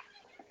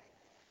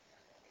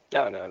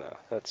No.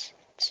 That's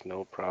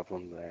no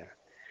problem there.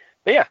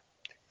 But yeah,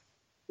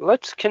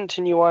 let's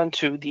continue on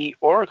to the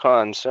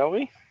Oricon, shall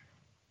we?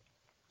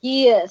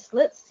 yes,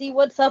 let's see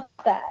what's up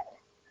with that.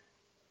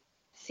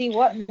 See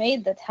what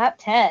made the top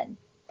 10.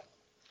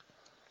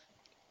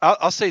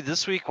 I'll say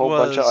this week Whole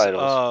was bunch of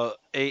idols.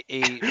 a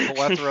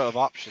plethora of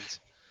options.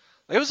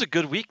 It was a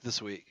good week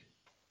this week.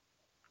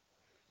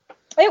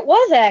 It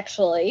was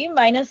actually,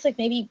 minus like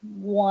maybe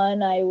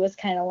one I was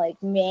kind of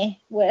like meh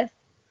with.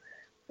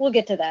 We'll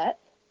get to that.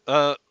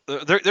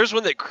 There's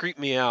one that creeped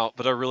me out,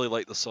 but I really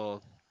like the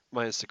song,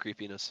 minus the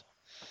creepiness.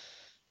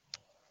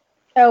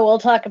 Oh, we'll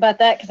talk about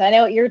that because I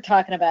know what you're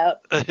talking about.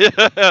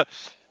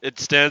 It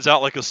stands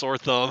out like a sore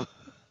thumb.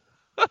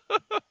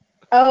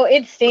 Oh,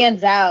 it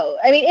stands out.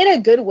 I mean, in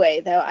a good way,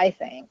 though, I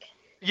think.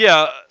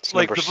 Yeah, It's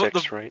like number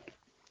six, right?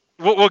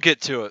 we'll get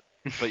to it,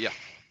 but yeah,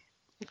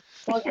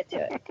 We'll get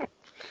to it.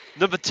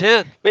 number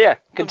 10. But yeah,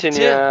 Number continue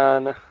 10.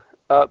 on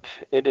up.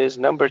 It is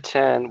number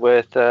 10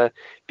 with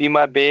Be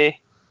My Bae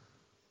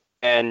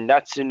and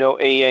Natsu no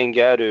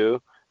Eiengaru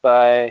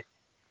by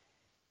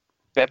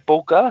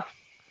Beppoka.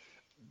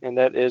 And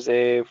that is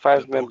a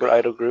 5-member Beppoka.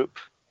 idol group.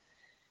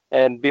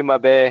 And Be My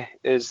Bae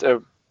is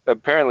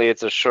apparently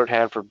it's a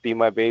shorthand for Be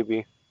My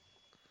Baby.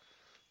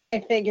 I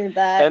figured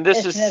that And this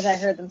as is- soon as I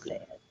heard them say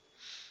it.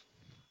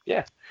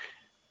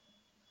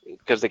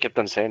 Because they kept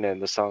on saying it in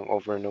the song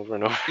over and over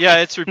and over. Yeah,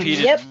 it's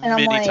repeated Yep, and I'm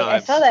many like,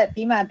 times. I saw that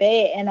 "Be My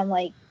Bae," and I'm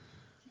like,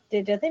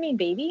 did they mean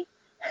baby?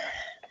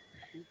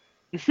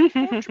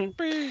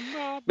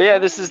 But yeah,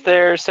 this is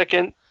their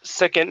second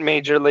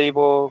major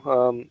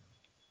label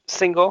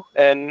single,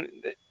 and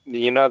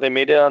they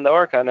made it on the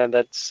Oricon, and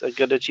that's a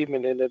good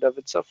achievement in and of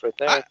itself, right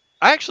there.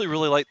 I actually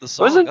really liked the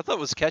song. Was it? I thought it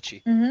was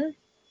catchy. Mm-hmm.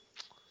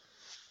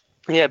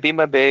 Yeah, Be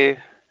My Babe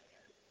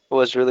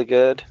was really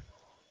good.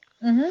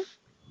 Mm-hmm.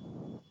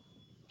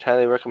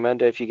 Highly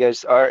recommend it if you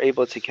guys are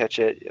able to catch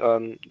it.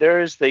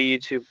 There is the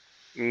YouTube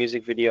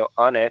music video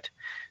on it,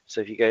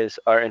 so if you guys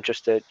are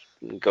interested,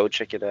 go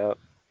check it out.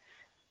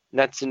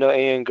 Natsu no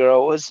Eian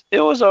Girl was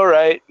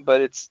alright,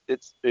 but it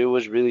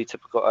was really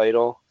typical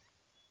idol.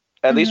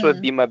 At least with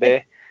Mhm. Be My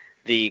Bae,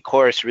 the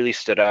chorus really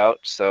stood out.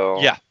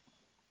 So Yeah.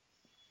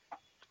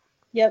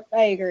 Yep,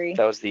 I agree.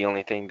 that was the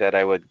only thing that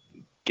I would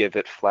give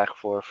it flack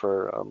for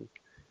from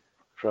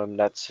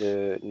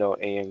Natsu no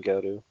Eian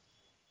Garu.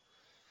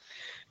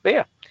 But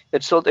yeah,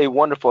 it sold a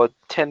wonderful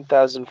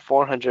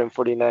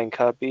 10,449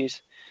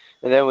 copies.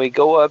 And then we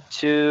go up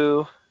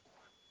to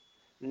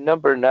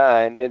number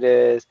 9. It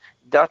is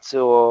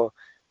Datsuo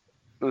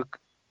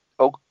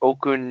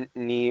Oku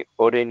ni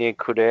Ore ni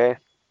Kure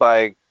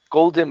by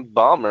Golden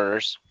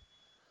Bombers.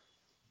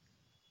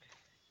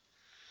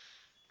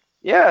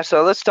 Yeah,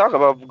 so let's talk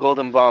about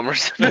Golden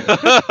Bombers.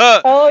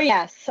 Oh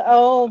yes.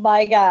 Oh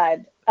my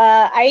God.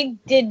 I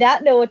did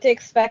not know what to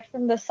expect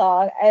from the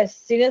song. As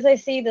soon as I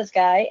see this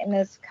guy in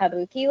this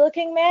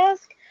kabuki-looking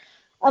mask,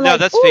 I'm No, like,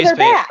 that's "Ooh, face they're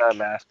paint. back." Not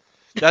mask.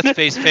 That's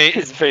face paint.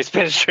 It's face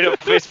paint, straight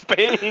up face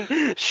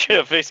painting. Straight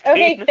up face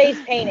Okay, paint.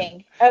 face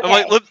painting. Okay.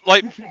 I'm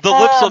like the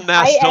lips on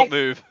masks I don't act-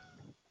 move.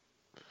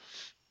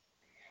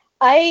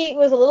 I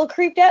was a little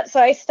creeped out,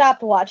 so I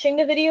stopped watching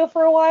the video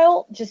for a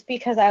while just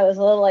because I was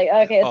a little like,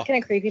 okay, it's Oh.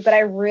 kind of creepy, but I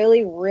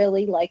really,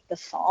 really liked the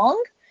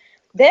song.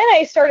 Then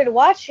I started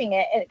watching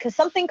it because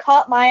something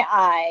caught my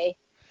eye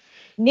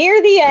near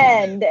the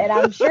end, and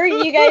I'm sure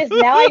you guys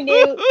I'm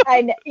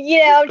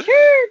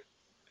sure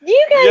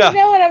you guys Yeah.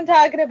 know what I'm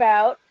talking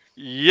about.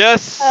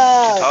 Yes.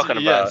 Talking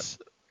about. Yes.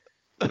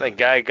 That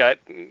guy got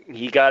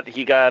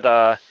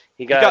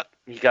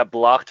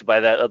blocked by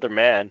that other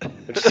man.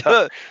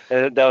 So,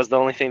 that was the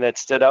only thing that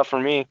stood out for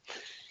me.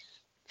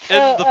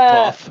 And the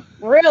buff.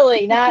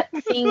 Really, not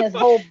seeing his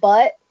whole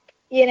butt.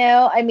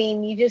 I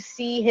mean, you just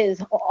see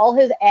all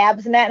his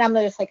abs and that, and I'm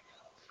just like,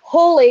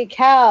 holy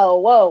cow!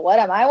 Whoa, what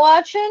am I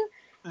watching?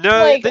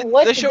 No, Like,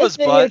 what they did show this his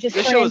video butt. just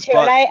They turn show his into?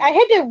 butt. And I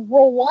had to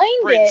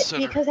rewind Right in it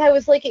center. because I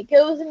was like, it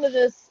goes into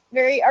this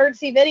very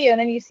artsy video, and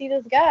then you see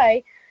this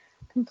guy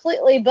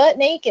completely butt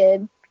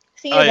naked,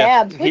 see Oh, his yeah.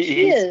 abs, which he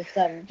He's- is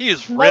some He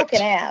is smoking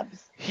ripped.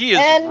 abs. He is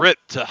And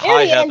ripped to Near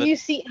high the end, heaven. you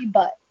see a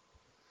butt.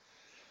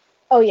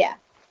 Oh yeah,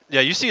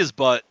 Yeah, you see his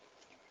butt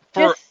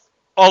for just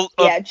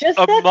just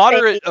a that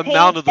moderate face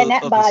amount of paint the and that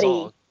of the body.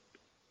 song.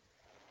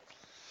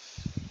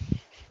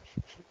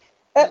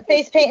 That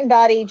face paint and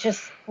body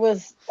just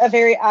was a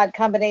very odd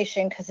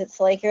combination because it's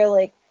like you're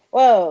like,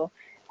 whoa,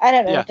 I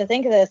don't know Yeah. what to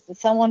think of this. Did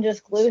someone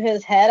just glue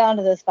his head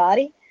onto this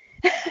body?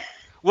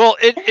 Well,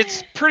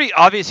 it's pretty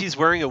obvious he's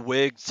wearing a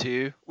wig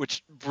too,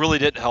 which really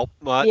didn't help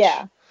much.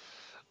 Yeah.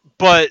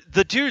 But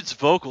the dude's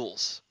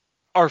vocals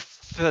are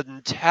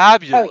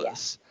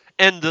fantabulous,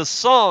 and the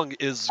song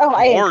is Oh,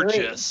 I agree.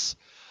 gorgeous.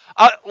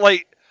 Oh,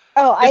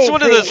 I It's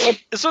one of agree. those.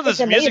 It's one of it's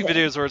those music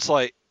amazing. videos where it's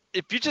like,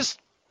 if you just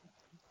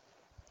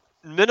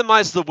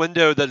minimize the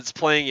window that it's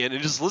playing in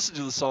and just listen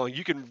to the song,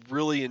 you can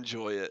really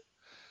enjoy it.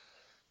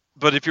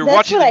 But if you're That's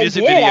watching what the I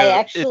music did. video, I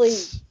actually-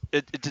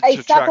 it I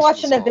detracts stopped from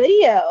watching the song.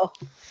 video.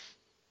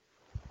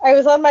 I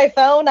was on my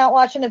phone, not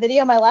watching a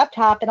video on my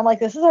laptop, and I'm like,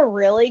 this is a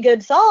really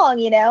good song,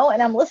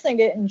 and I'm listening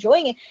to it,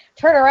 enjoying it.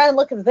 Turn around and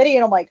look at the video,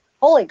 and I'm like,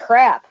 holy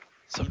crap.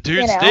 Some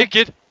dude's know.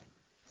 naked.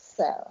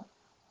 So,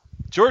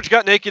 George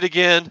got naked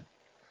again.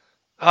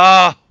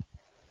 All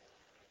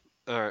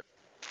right.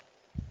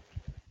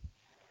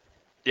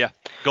 Yeah,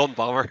 Golden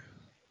Bomber.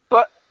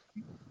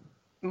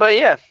 But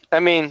yeah, I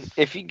mean,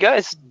 if you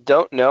guys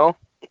don't know,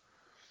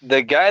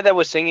 the guy that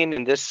was singing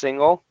in this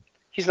single,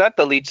 he's not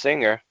the lead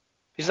singer.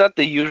 He's not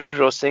the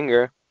usual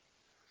singer.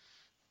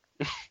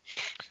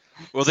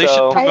 Well, they should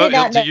So I promote did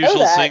him not to know Usual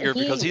that. Singer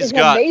He because is an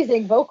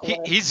amazing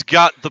vocalist. he's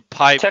got the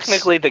pipes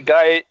technically,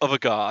 of a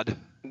god.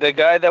 the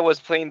guy that was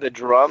playing the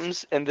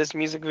drums in this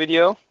music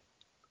video,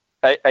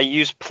 I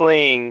use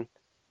playing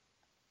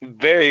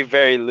very,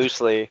 very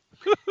loosely,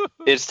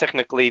 is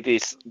technically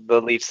the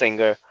lead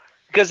singer.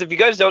 Because if you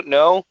guys don't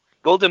know,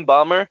 Golden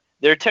Bomber,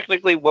 they're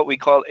technically what we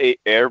call a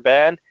air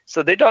band,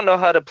 so they don't know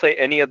how to play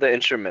any of the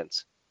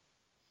instruments.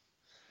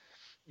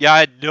 Yeah, I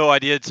had no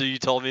idea until you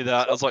told me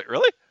that. So- I was like,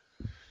 really?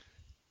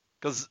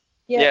 Because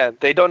Yep. Yeah,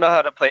 they don't know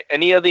how to play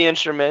any of the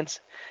instruments.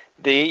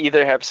 They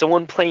either have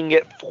someone playing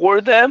it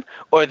for them,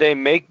 or they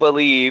make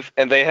believe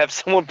and they have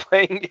someone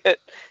playing it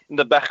in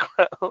the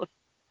background.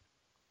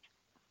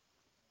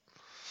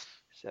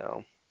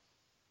 So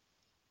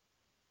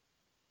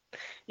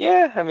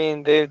yeah, I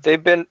mean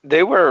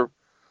they were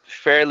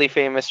fairly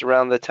famous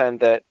around the time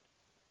that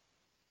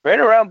right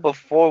around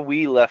before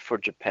we left for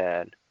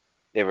Japan.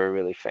 They were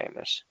really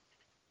famous.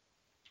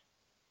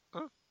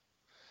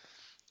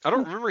 I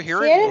don't remember See,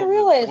 hearing I didn't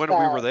realize when we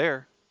were that.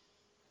 there.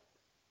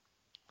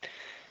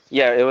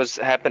 Yeah, it was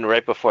happened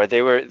right before.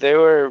 They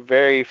were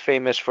very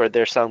famous for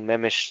their song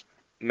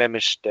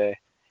Memish Day.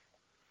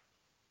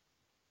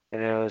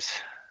 And it was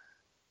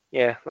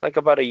yeah, like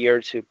about a year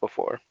or two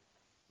before.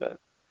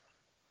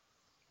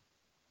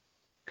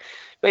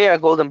 But yeah,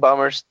 Golden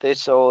Bombers, they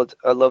sold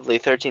a lovely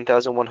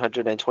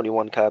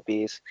 13,121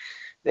 copies.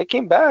 They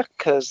came back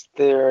because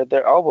their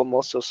album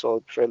also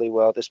sold fairly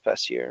well this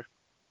past year.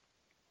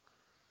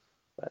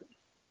 But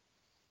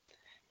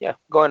yeah,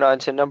 going on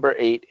to number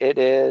 8, it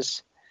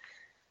is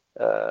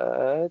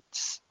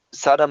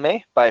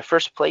Sadame by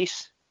First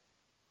Place.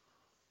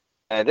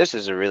 And this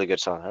is a really good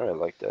song. I really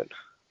liked it.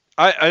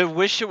 I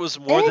wish it was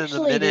more than the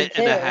actually did minute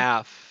and a too.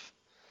 half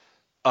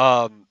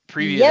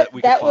preview Yep, that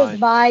we could that was find.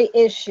 my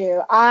issue.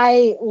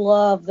 I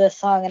love this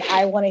song and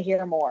I want to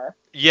hear more.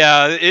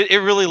 Yeah, it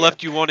really Yeah.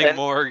 left you wanting And-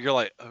 more. You're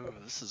like, oh,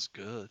 this is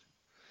good.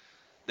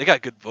 They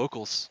got good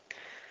vocals.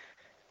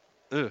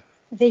 Ugh.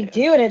 They Yeah.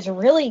 do, and it's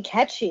really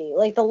catchy.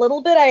 Like the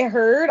little bit I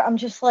heard, I'm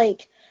just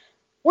like,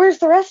 where's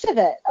the rest of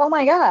it? Oh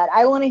my god,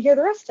 I want to hear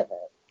the rest of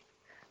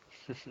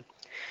it.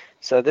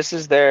 So this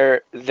is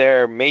their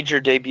major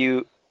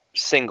debut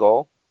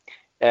single,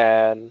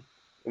 and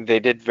they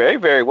did very,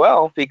 very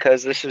well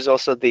because this is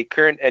also the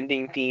current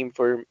ending theme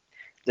for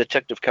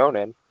Detective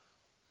Conan.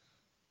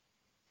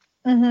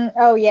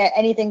 Oh yeah,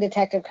 anything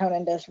Detective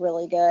Conan does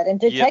really good,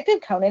 and Yep.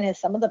 Detective Conan has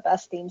some of the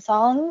best theme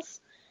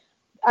songs.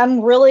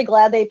 I'm really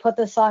glad they put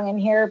this song in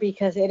here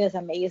because it is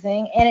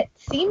amazing, and it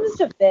seems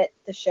to fit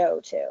the show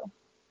too.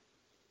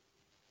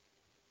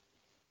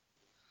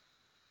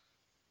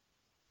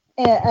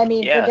 And, I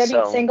mean, Yeah, for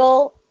debut so-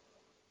 single,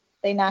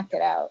 they knocked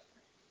it out.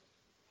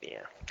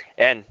 Yeah,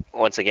 and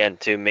once again,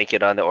 to make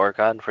it on the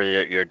Oricon for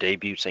your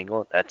debut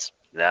single, that's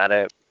not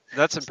a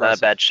That's it's not a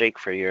impressive. bad shake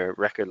for your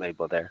record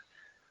label there.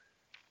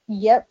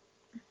 Yep.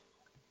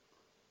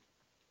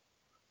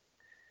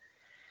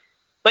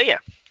 But yeah,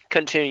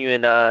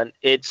 continuing on,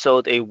 it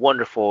sold a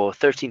wonderful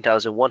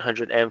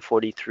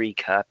 13,143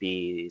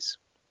 copies.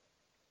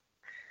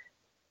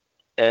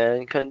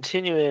 And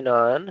continuing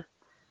on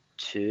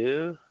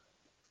to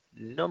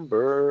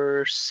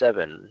number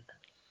 7.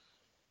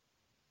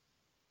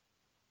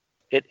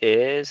 It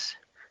is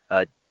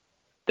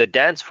the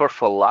Dance for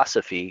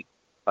Philosophy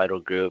idol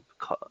group,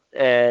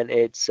 and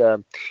it's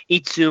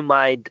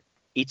Itsumai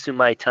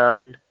Tan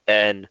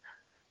and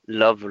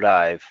Love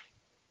Live,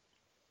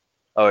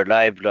 or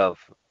Live Love.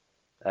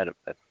 I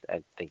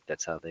think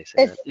that's how they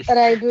say It's it. but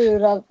I do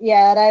love.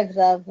 Yeah, I've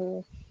love.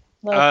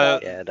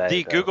 Yeah,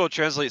 The Google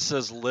Translate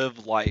says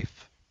 "live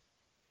life."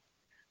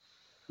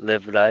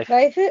 Live Life.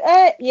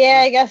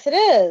 Yeah, I guess it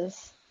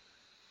is.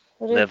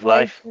 Live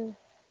life.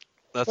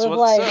 That's Live what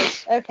life. it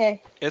says.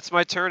 Okay. It's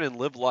my turn and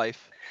live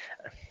life.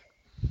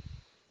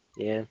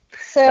 Yeah,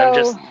 So I'm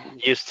just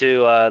used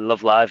to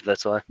Love Live.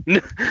 That's why.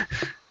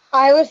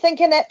 I was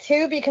thinking that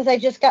too because I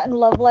just gotten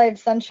Love Live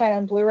Sunshine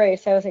on Blu-ray,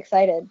 so I was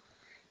excited.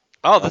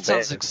 Oh, Oh, that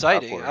sounds man,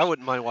 exciting. of course. I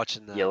wouldn't mind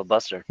watching that. Yellow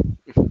Buster.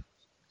 But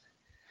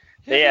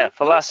yeah,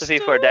 Philosophy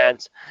for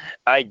Dance.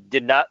 I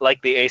did not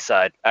like the A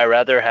side. I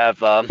rather have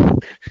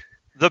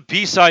The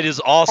B side is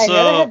I'd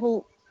rather have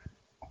also.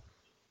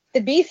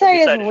 the B-side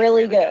is B-side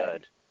really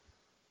good.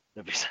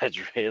 The B-side's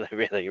really,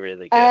 really,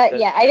 really good.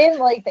 Yeah, I didn't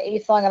like the A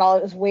song at all.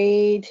 It was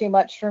way too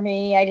much for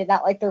me. I did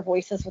not like their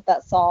voices with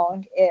that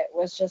song. It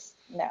was just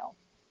no.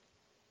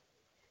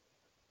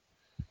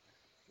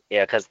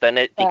 Yeah, because then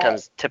it But-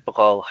 becomes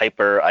typical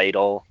hyper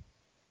idol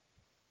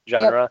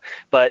genre.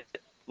 But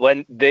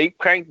when they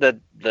cranked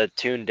the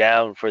tune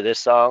down for this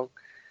song,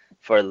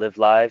 for Live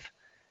Live,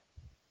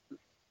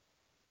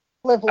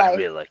 Live I life.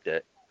 really liked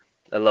it.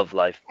 I love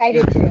life. I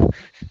did too.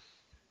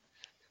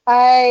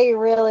 I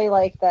really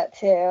liked that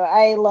too.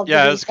 I love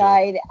Yeah, it the was B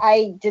side.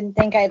 I didn't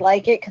think I'd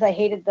like it because I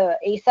hated the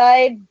A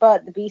side,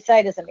 but the B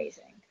side is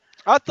amazing.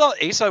 I thought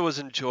A side was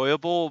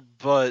enjoyable,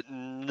 but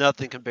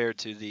nothing compared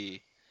to the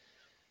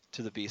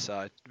B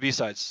side. The B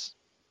side's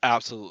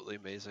absolutely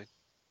amazing.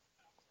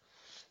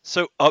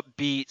 So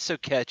upbeat, so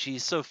catchy,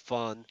 so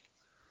fun.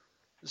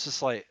 It's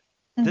just like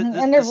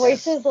And their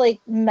voices like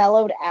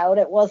mellowed out.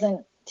 It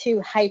wasn't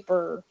too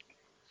hyper.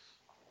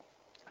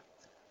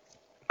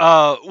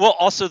 Well,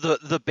 also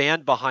the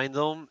band behind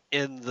them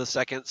in the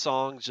second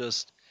song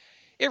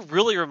it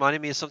really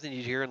reminded me of something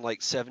you'd hear in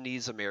like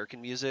 70s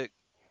American music,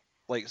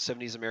 like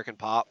 70s American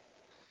pop.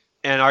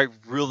 And I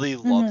really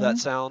love that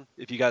sound,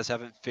 if you guys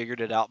haven't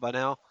figured it out by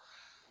now.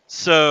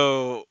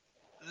 So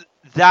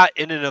that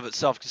in and of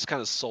itself just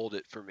kind of sold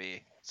it for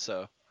me.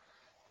 So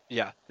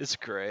yeah, it's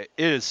great.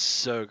 It is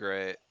so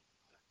great.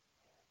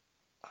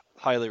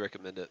 Highly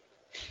recommend it.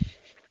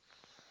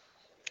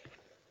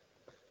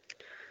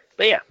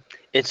 But yeah,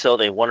 it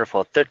sold a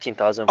wonderful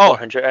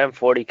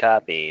 13,440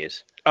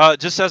 copies.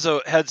 Just as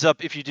a heads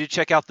up, if you do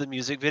check out the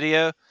music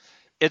video,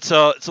 it's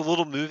a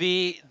little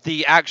movie.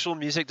 The actual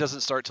music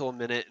doesn't start till 1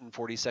 minute and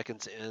 40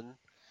 seconds in.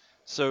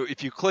 So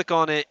if you click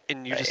on it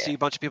and you just see a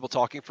bunch of people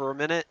talking for a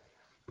minute,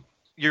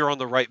 you're on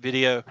the right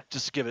video.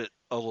 Just give it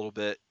a little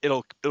bit.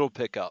 It'll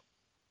pick up.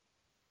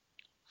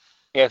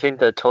 Yeah, I think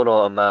the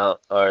total amount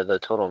or the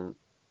total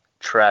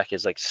track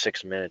is like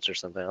 6 minutes or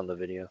something on the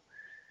video.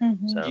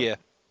 So, yeah,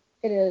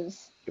 it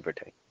is. Give or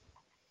take.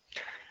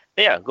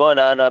 But yeah, going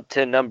on up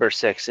to number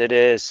 6. It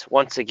is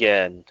once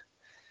again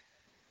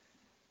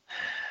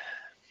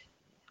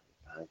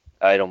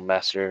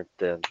Idolmaster,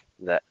 the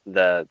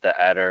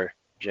Adder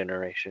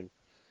generation.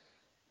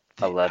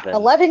 11.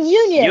 11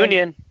 Union.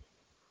 Union.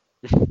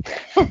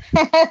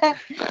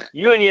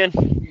 Union.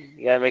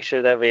 You gotta make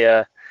sure that we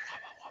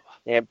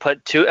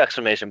put 2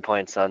 exclamation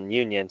points on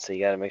Union, so you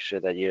gotta make sure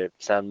that you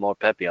sound more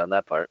peppy on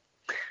that part.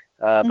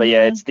 But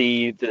yeah, it's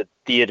the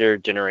theater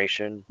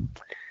generation.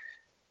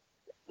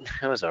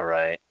 It was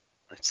alright.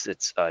 It's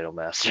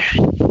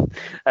Idolmaster.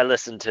 I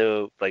listened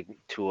to like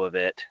 2 of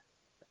it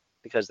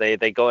because they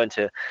go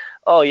into,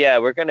 oh yeah,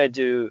 we're gonna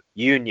do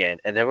Union,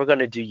 and then we're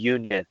gonna do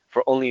Union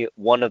for only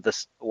one of the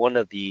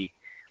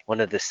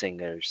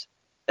singers,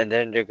 and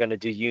then they're gonna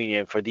do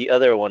Union for the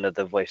other one of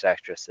the voice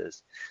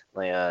actresses.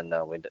 Like,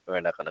 no,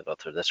 we're not gonna go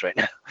through this right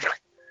now.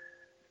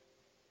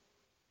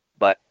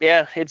 But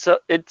yeah, it's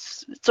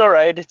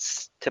alright.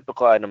 It's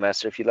typical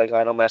Idolmaster. If you like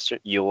Idolmaster,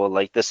 you will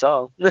like the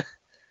song.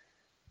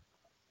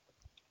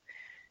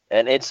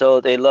 And it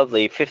sold a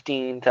lovely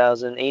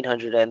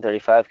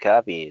 15,835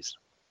 copies.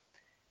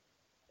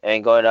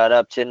 And going on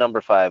up to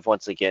number 5,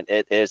 once again,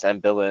 it is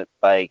Ambivalent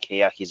by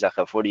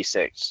Keyakizaka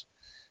 46.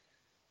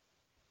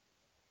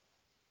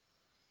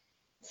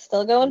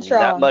 Still going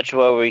strong. Not much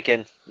where we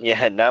can,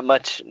 not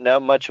much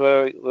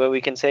where we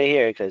can say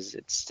here because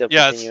it's still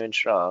continuing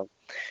strong.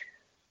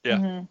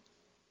 Yeah,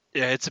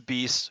 yeah, it's a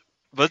beast,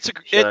 but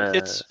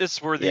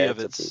it's worthy of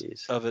its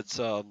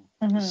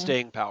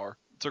staying power.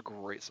 It's a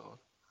great song.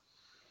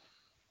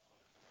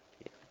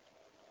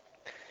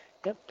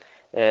 Yep.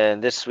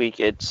 And this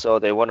week it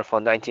sold a wonderful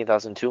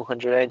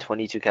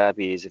 19,222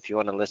 copies. If you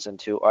want to listen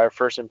to our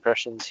first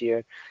impressions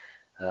here,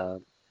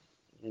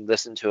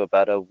 listen to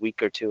about a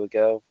week or 2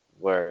 ago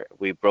where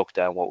we broke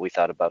down what we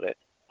thought about it.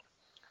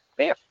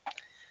 But yeah,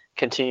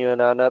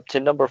 continuing on up to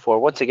number 4.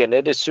 Once again,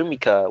 it is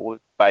Sumika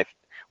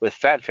with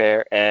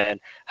Fanfare and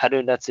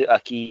Harunatsu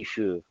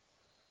Akifu.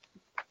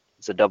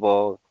 It's a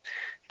double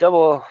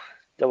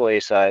A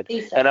side.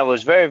 And I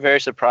was very, very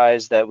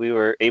surprised that we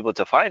were able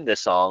to find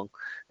this song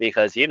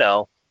because, it's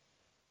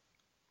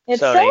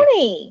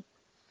Sony.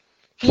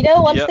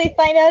 Once they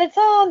find out it's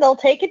on, they'll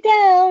take it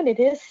down. It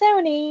is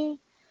Sony.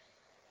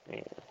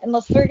 Yeah.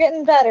 Unless they're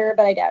getting better,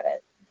 but I doubt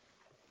it.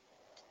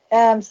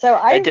 So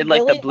I did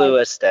like the blue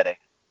aesthetic.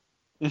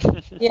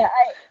 Yeah,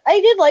 I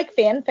did like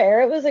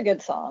Fanfare. It was a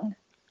good song.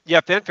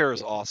 Yeah, Fanfare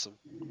is awesome.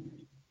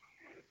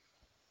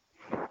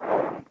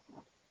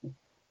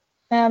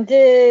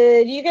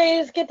 Did you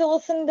guys get to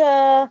listen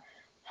to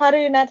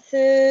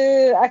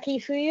Harunatsu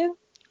Akifuyu?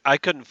 I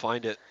couldn't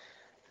find it.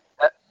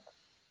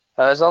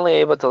 I was only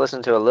able to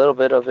listen to a little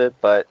bit of it,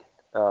 but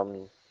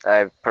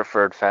I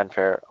preferred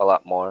Fanfare a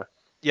lot more.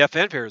 Yeah,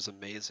 Fanfare is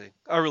amazing.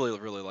 I really,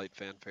 really like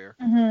Fanfare.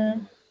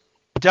 Mm-hmm.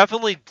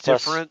 Definitely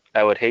different.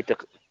 Plus, I would hate to.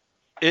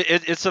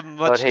 It's a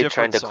much. I would hate different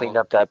trying to song. clean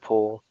up that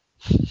pool.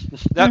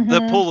 That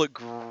pool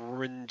looked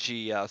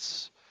cringy,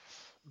 yes.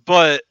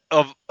 But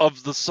of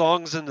the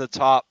songs in the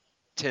top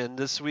 10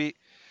 this week,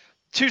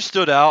 2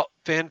 stood out: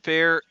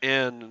 Fanfare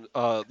and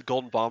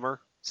Golden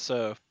Bomber.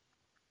 So.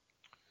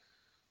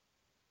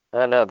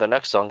 I know the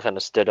next song kind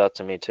of stood out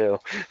to me too.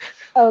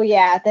 Oh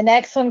yeah, the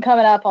next one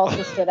coming up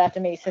also stood out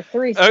to me. So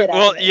 3 stood out.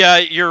 Well, to me. yeah,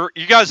 you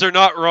guys are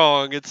not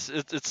wrong. It's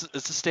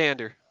a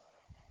standard.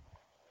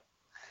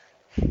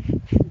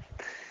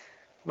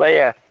 But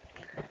yeah,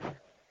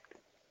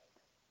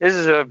 this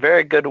is a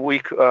very good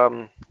week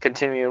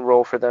continuing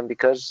role for them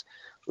because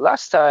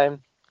last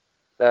time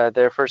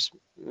their first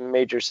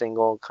major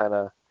single kind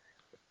of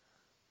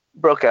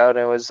broke out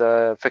and it was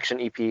a Fiction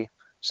EP.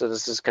 So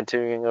this is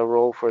continuing a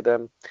role for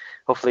them.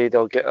 Hopefully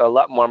they'll get a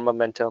lot more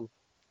momentum.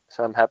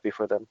 So I'm happy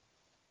for them.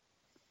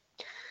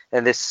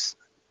 And this,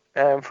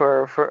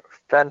 for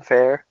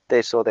Fanfare,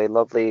 they sold a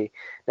lovely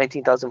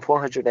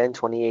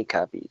 19,428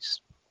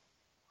 copies.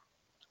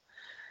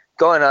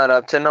 Going on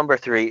up to number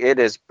 3, it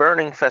is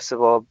Burning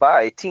Festival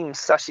by Team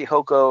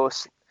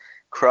Sashihoko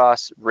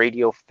Cross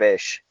Radio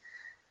Fish.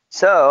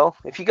 So,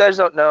 if you guys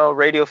don't know,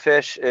 Radio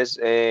Fish is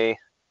I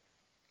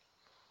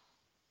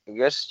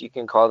guess you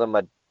can call them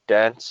a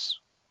dance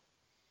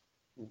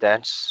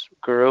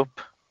group.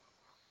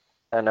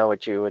 I don't know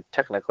what you would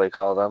technically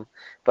call them,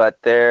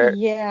 but they're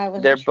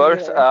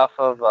both off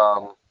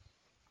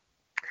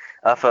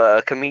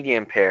a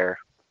comedian pair.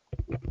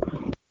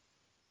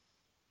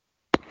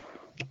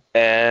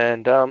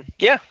 And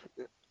yeah,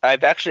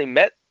 I've actually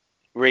met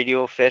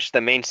Radio Fish, the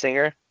main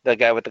singer, the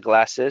guy with the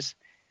glasses.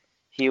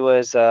 He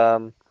was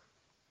when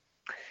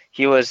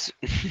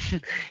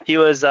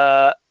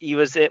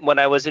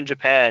I was in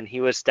Japan.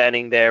 He was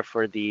standing there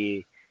for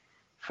the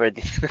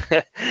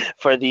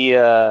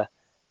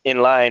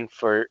in line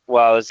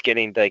while I was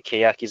getting the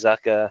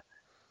Keyakizaka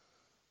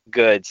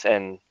goods,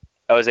 and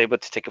I was able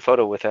to take a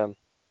photo with him.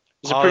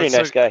 He's a pretty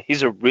nice guy.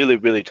 He's a really,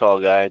 really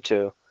tall guy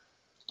too.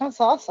 That's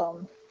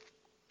awesome.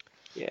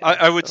 Yeah,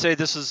 I would say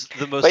this is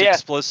the most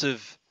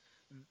explosive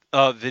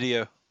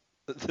video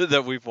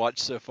that we've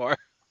watched so far.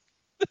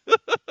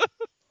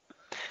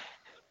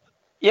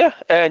 Yeah,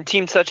 and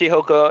Team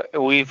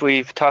Sachihoko,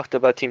 we've talked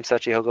about Team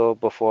Sachihoko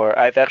before.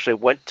 I've actually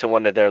went to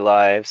one of their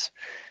lives.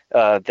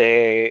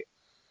 They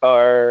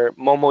are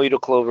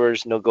Momoiro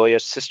Clover's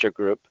Nagoya's sister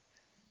group.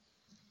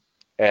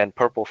 And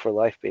Purple for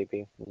Life,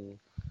 baby.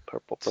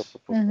 Purple.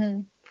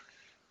 Mm-hmm.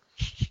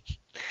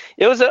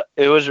 It was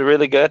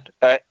really good.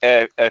 I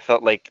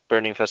felt like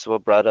Burning Festival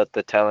brought out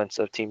the talents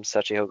of Team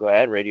Sachihoko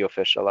and Radio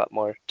Fish a lot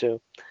more too.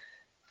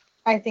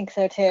 I think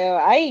so too.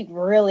 I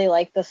really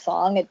liked the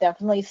song. It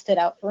definitely stood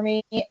out for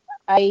me.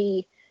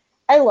 I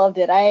loved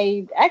it.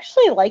 I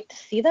actually like to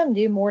see them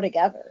do more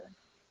together.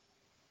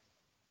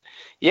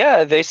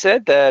 Yeah, they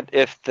said that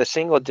if the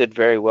single did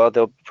very well,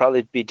 they'll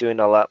probably be doing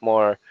a lot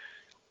more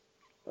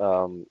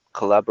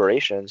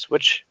collaborations,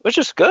 which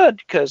is good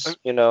because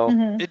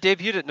it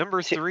debuted at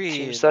number 3.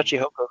 Team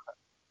Sachihoko.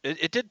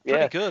 It did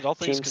pretty good. All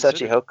things Team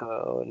considered.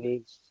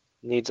 Sachihoko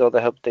needs all the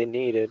help they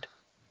needed.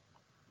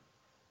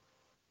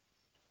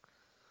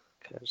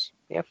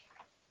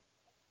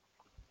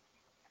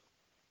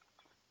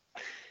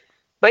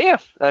 But yeah,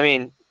 I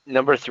mean,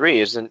 number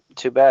 3 isn't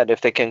too bad. If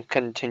they can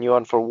continue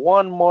on for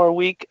one more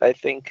week, I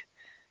think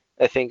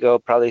it'll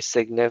probably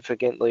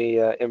significantly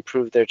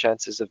improve their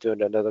chances of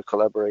doing another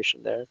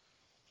collaboration there.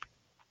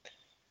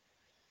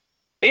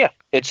 But yeah,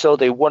 it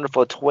sold a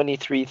wonderful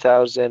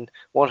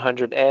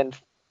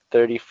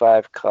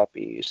 23,135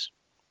 copies.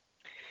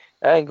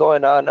 And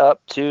going on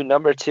up to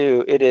number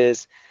 2, it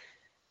is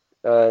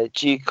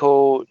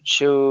Jiko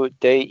Chu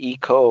De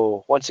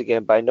Iko, once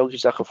again by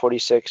Nogizaka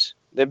 46.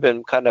 They've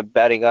been kind of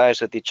batting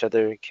eyes with each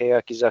other.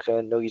 Keyakizaka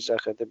and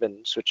Nogizaka, they've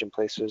been switching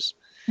places.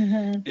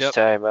 Mm-hmm. This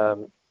time,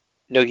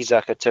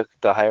 Nogizaka took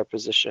the higher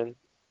position.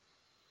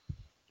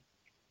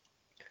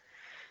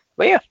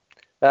 But yeah,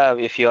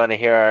 if you want to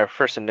hear our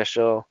first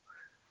initial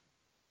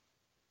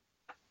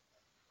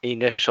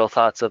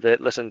thoughts of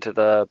it, listen to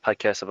the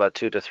podcast about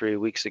 2 to 3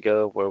 weeks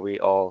ago where we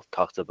all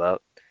talked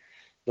about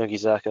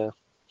Nogizaka.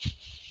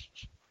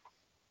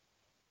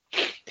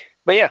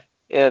 But yeah,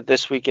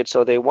 this week it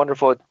sold a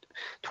wonderful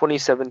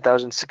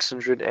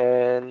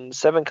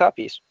 27,607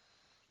 copies.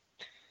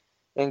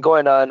 And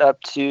going on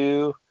up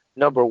to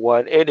number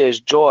 1, it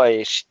is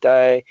Joy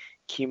Shitai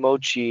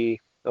Kimochi.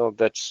 Oh,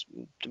 that's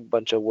a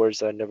bunch of words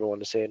that I never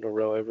want to say in a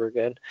row ever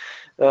again.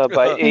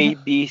 By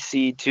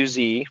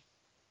ABC2Z.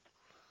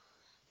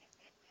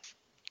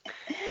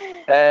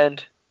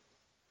 And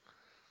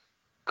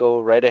go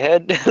right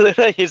ahead.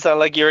 You sound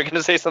like you were going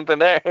to say something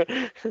there.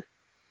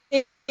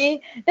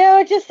 No,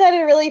 it just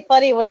sounded really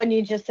funny when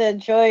you just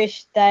said Joy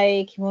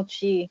Shitai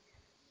Kimochi.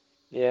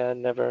 Yeah, I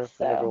never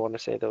want to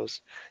say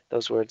those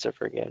words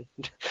ever again.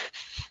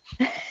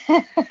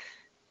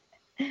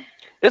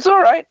 It's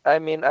all right. I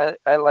mean,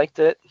 I liked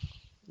it.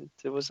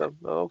 It was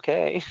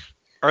okay.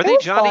 Are they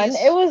Johnnies?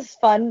 It was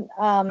fun.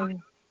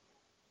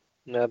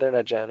 No, they're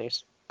not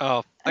Johnnies.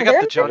 Oh, I got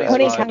the Johnnies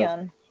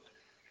vibe.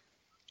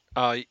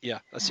 Yeah,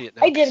 I see it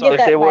now. I did get if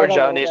that they were vibe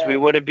Johnnies, we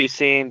wouldn't be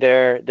seeing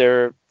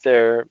their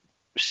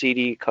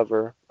CD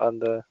cover on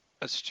the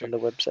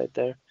website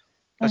there.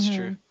 That's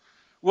true.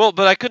 Well,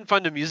 but I couldn't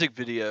find a music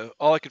video.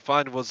 All I could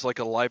find was like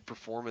a live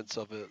performance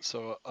of it.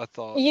 So I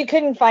thought you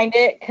couldn't find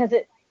it because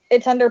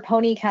it's under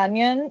Pony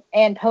Canyon,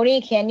 and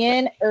Pony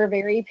Canyon are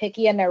very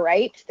picky in their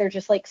rights. They're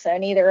just like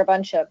Sony. They're a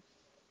bunch of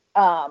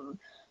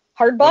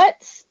hard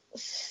butts.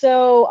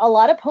 So a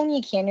lot of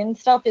Pony Canyon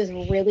stuff is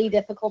really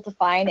difficult to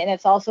find, and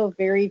it's also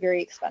very,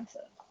 very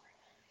expensive.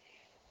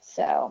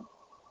 So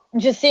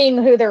just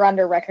seeing who they're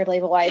under record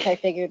label wise, I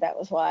figured that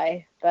was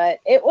why. But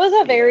it was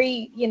a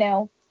very,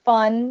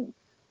 fun,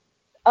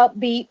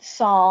 upbeat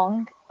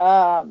song.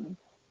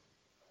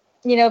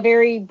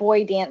 Very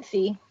boy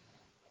dancey.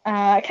 It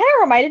kind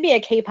of reminded me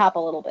of K-pop a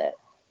little bit.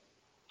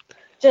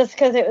 Just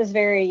because it was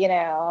very,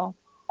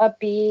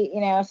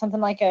 upbeat,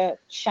 something like a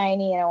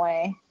shiny in a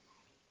way.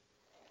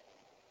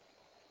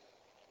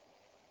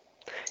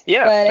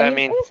 Yeah, but, I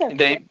mean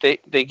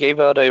they gave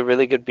out a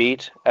really good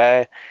beat.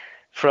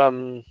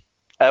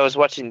 I was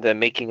watching the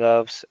making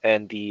ofs,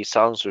 and the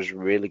songs was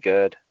really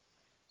good.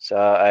 So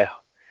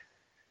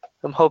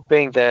I'm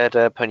hoping that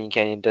Pony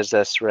Canyon does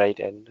this right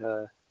and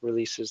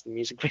releases the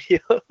music video.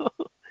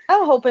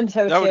 I'm hoping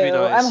so That too. would be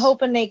I'm nice.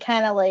 hoping they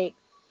kind of like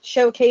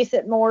showcase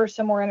it more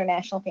so more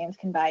international fans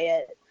can buy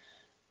it.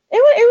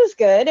 It was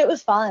good. It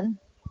was fun.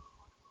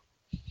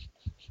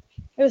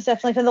 It was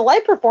definitely fun. The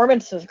live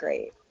performance was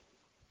great.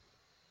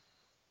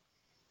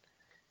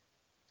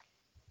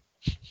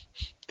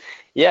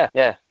 Yeah,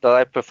 the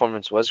live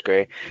performance was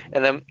great,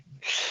 and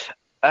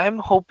I'm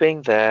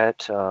hoping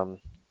that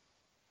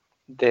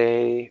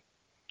they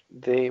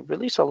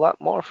release a lot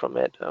more from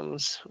it.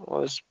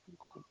 Was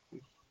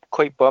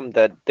quite bummed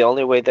that the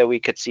only way that we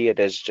could see it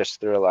is just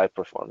through a live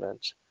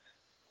performance.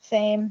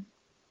 Same.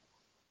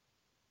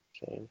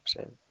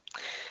 Same.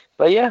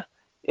 But yeah,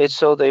 it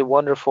sold a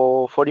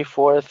wonderful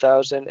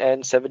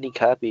 44,070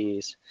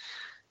 copies.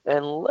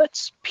 And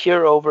let's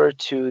peer over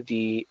to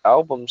the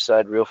album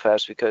side real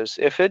fast, because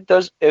if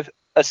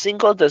a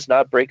single does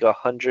not break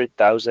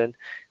 100,000,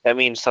 that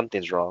means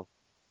something's wrong.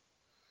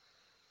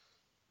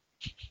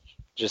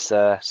 Just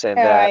saying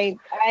that.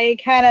 I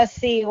kind of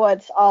see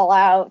what's all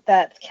out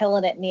that's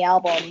killing it in the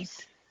albums.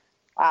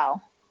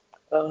 Wow.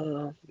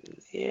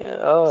 Yeah.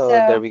 Oh, So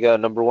there we go.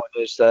 Number one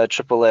is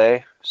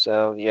AAA.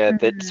 So yeah,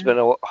 it's mhm, been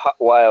a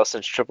while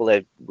since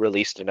AAA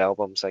released an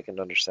album, so I can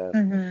understand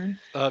mhm.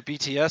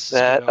 BTS is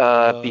that. coming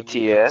out with a new concert.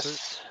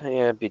 BTS.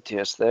 Yeah,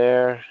 BTS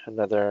there.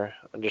 Another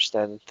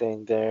understanding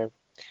thing there.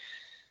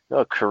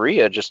 No,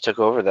 Korea just took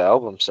over the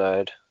album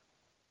side,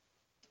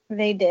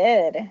 They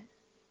did.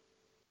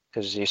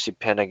 because you see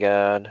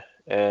Pentagon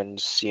and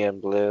CN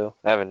Blue.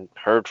 I haven't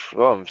heard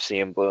from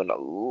CN Blue in a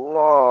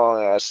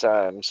long ass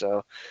time,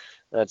 so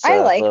that's I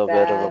a like little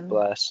bit of a them.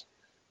 blast.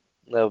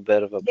 Little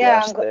bit of a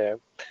Yeah, blast there.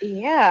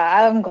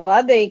 yeah, I'm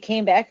glad they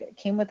came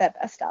with that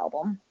best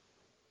album.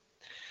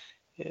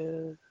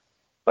 Yeah.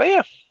 But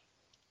yeah,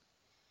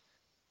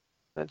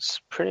 that's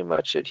pretty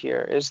much it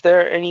here. Is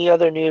there any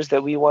other news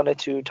that we wanted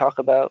to talk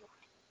about?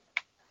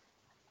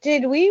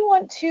 Did we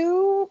want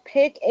to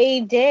pick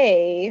a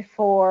day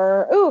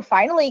for? Ooh,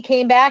 finally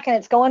came back and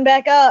it's going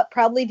back up,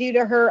 probably due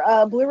to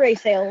her Blu-ray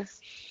sales.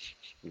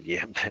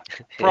 Yeah, the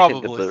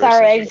Probably. Blu-ray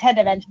Sorry, I sales just had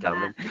to mention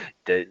domin-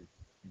 that.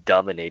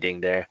 dominating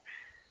there.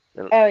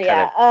 I'm Oh kind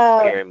yeah.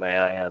 of carrying my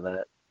eye on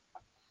that.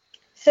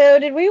 So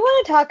did we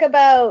want to talk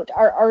about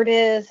our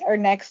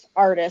next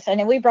artist? I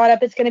know we brought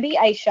up it's going to be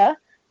Aisha,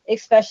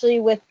 especially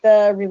with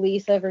the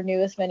release of her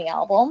newest mini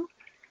album.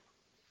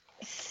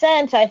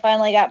 Since I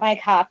finally got my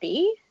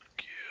copy,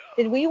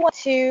 did we want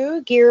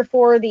to gear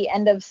for the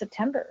end of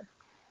September?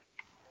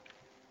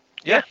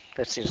 Yeah.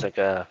 That seems like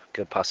a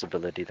good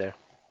possibility there.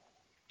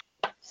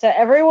 So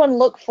everyone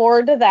look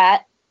forward to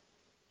that.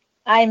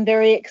 I'm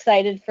very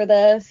excited for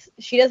this.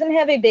 She doesn't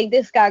have a big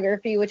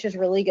discography, which is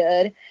really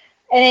good.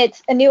 And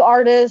it's a new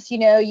artist,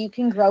 you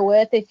can grow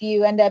with. If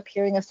you end up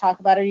hearing us talk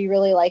about her, you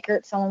really like her,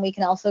 it's someone we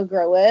can also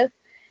grow with.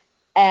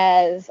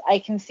 As I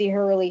can see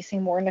her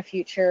releasing more in the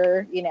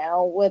future,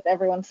 with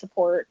everyone's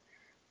support.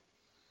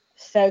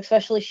 So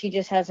especially she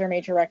just has her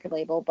major record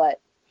label, but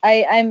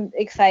I'm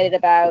excited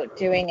about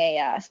doing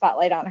a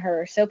spotlight on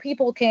her so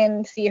people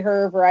can see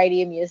her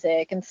variety of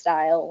music and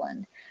style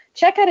and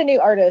check out a new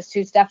artist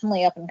who's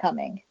definitely up and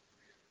coming.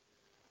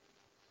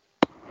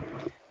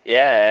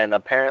 Yeah, and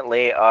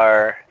apparently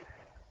our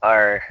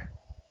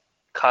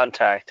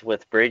contact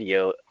with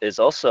Bradio is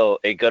also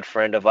a good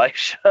friend of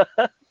Aisha.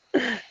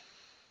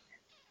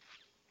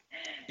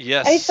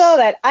 Yes. I saw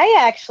that. I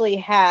actually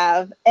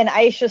have an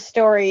Aisha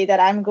story that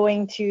I'm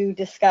going to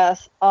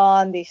discuss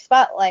on the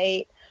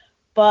spotlight,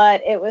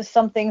 but it was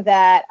something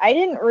that I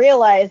didn't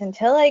realize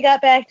until I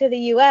got back to the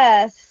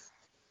US.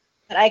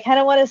 But I kind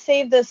of want to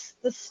save this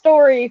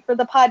story for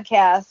the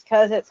podcast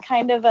because it's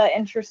kind of an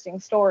interesting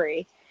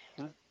story.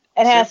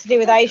 It has to do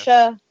with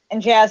Aisha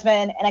and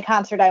Jasmine and a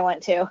concert I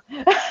went to.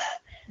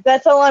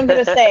 That's all I'm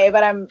gonna say.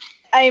 But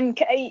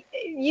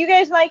you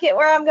guys might get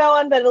where I'm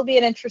going, but it'll be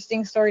an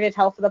interesting story to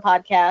tell for the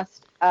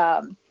podcast.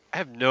 I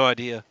have no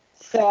idea.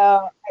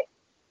 So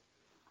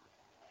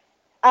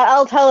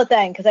I'll tell it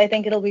then because I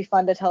think it'll be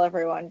fun to tell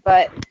everyone.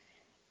 But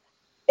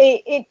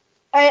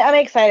I'm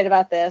excited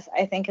about this.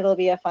 I think it'll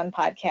be a fun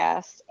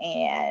podcast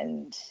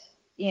and,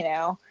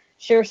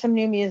 share some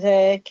new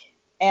music.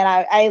 And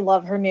I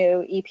love her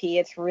new EP.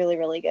 It's really,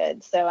 really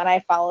good. So, and I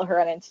follow her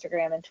on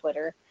Instagram and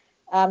Twitter.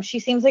 She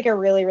seems like a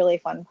really, really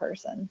fun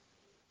person.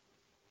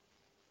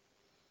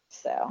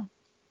 So,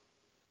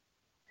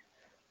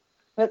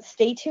 but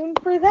stay tuned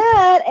for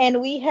that.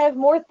 And we have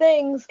more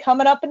things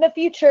coming up in the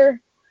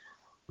future.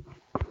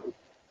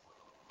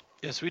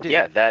 Yes, we do.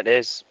 Yeah, that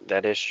is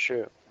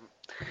true.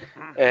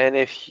 And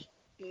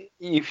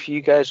if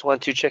you guys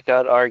want to check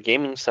out our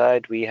gaming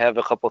side, we have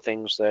a couple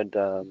things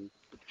that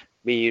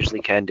we usually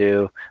can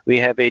do. We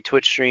have a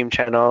Twitch stream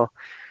channel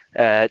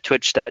at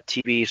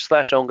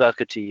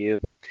twitch.tv/ongaku2u. You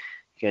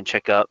can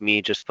check out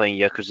me just playing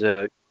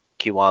Yakuza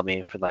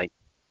Kiwami for like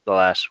the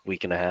last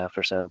week and a half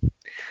or so.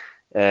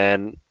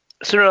 And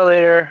sooner or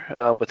later,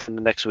 within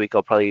the next week,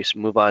 I'll probably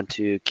move on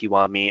to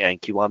Kiwami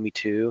and Kiwami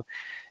 2,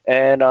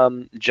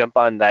 and jump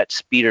on that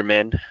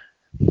Speederman,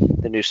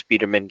 the new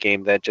Speederman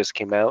game that just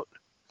came out.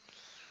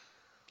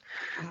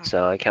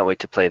 So I can't wait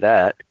to play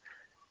that.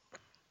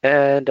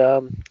 And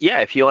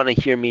yeah, if you want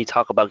to hear me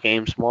talk about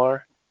games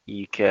more,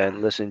 you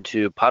can listen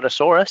to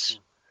Podosaurus.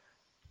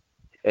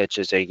 It's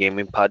just a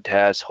gaming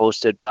podcast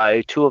hosted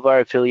by two of our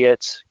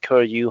affiliates,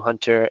 Koryu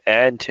Hunter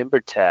and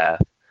TimberTaff.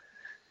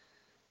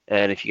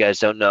 And if you guys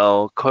don't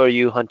know,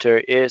 Koryu Hunter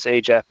is a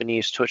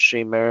Japanese Twitch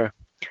streamer,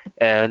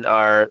 and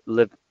our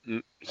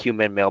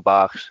human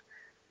mailbox.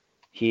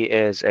 He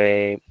is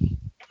a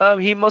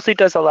he mostly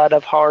does a lot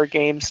of horror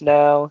games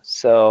now.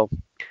 So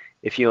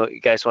if you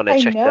guys want to I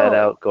check that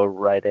know. out, go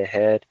right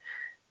ahead.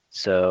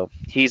 So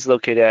he's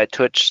located at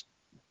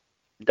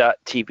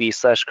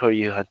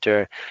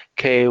twitch.tv/KoryuHunter,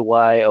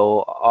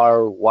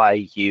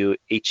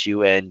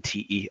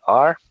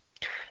 KYORYUHUNTER.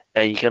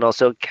 And you can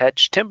also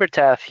catch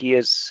TimberTaff.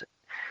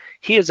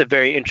 He is a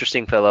very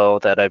interesting fellow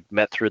that I've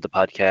met through the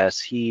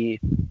podcast.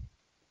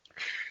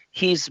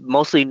 He's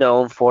mostly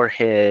known for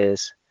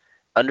his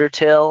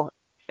Undertale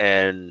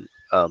and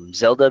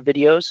Zelda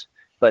videos,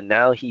 but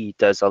now he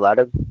does a lot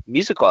of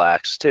musical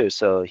acts too.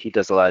 So he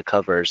does a lot of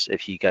covers.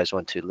 If you guys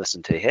want to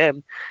listen to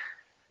him,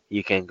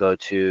 you can go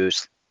to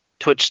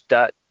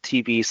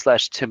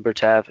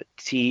twitch.tv/TimberTaft,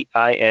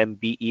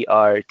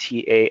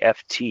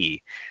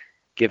 TIMBERTAFT.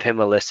 Give him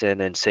a listen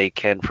and say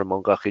Ken from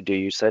Ongaku Do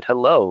You said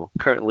hello.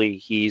 Currently,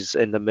 he's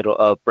in the middle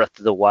of Breath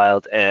of the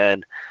Wild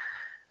and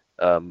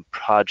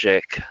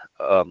Project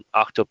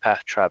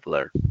Octopath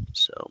Traveler.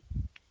 So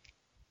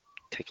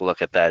take a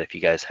look at that if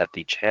you guys have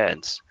the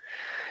chance.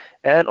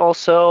 And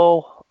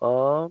also,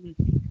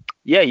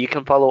 yeah, you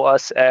can follow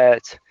us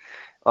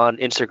on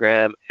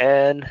Instagram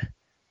and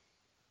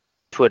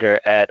Twitter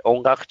at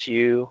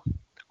Ongakuju,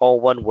 all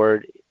one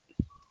word.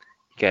 You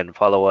can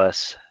follow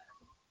us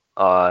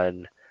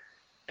on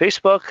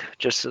Facebook.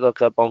 Just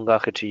look up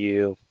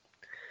Ongakuju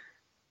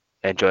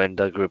and join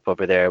the group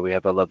over there. We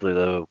have a lovely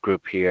little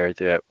group here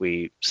that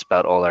we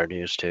spout all our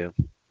news to.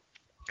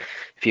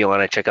 If you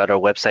want to check out our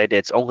website,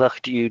 it's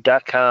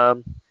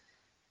ongakuju.com.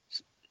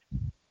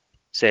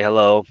 Say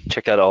hello,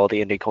 check out all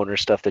the Indie Corner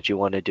stuff that you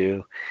want to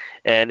do.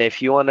 And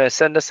if you want to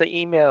send us an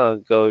email,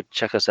 go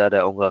check us out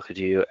at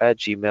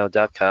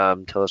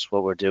ongakuju@gmail.com. Tell us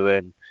what we're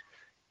doing.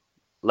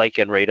 Like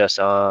and rate us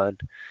on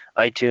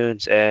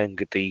iTunes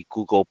and the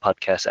Google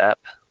Podcast app.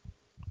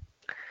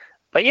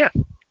 But yeah,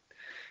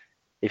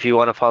 if you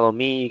want to follow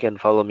me, you can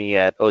follow me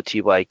at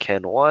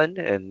OTYKen1,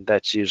 and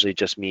that's usually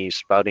just me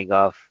spouting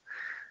off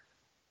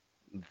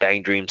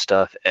Bang Dream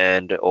stuff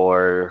and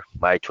or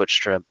my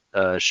Twitch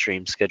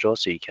stream schedule,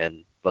 so you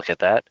can look at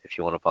that if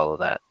you want to follow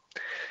that.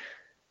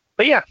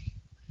 But yeah,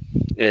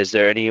 is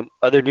there any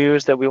other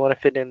news that we want to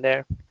fit in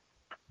there?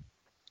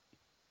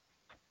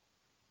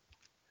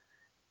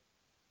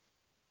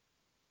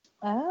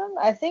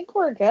 I think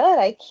we're good.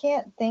 I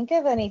can't think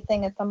of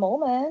anything at the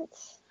moment.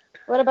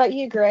 What about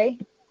you, Gray?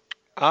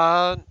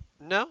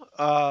 No.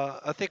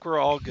 I think we're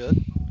all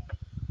good.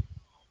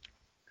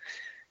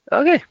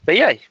 Okay, but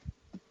yeah,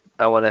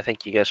 I want to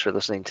thank you guys for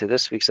listening to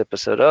this week's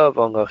episode of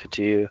Ongaku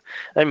to You.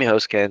 I'm your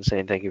host Ken,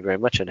 saying thank you very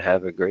much and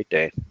have a great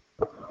day.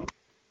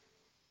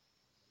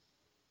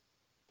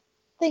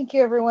 Thank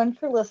you, everyone,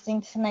 for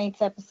listening to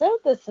tonight's episode.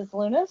 This is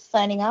Luna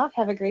signing off.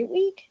 Have a great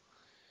week.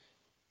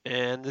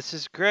 And this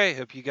is Gray.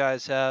 Hope you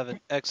guys have an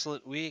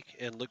excellent week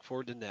and look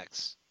forward to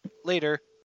next. Later.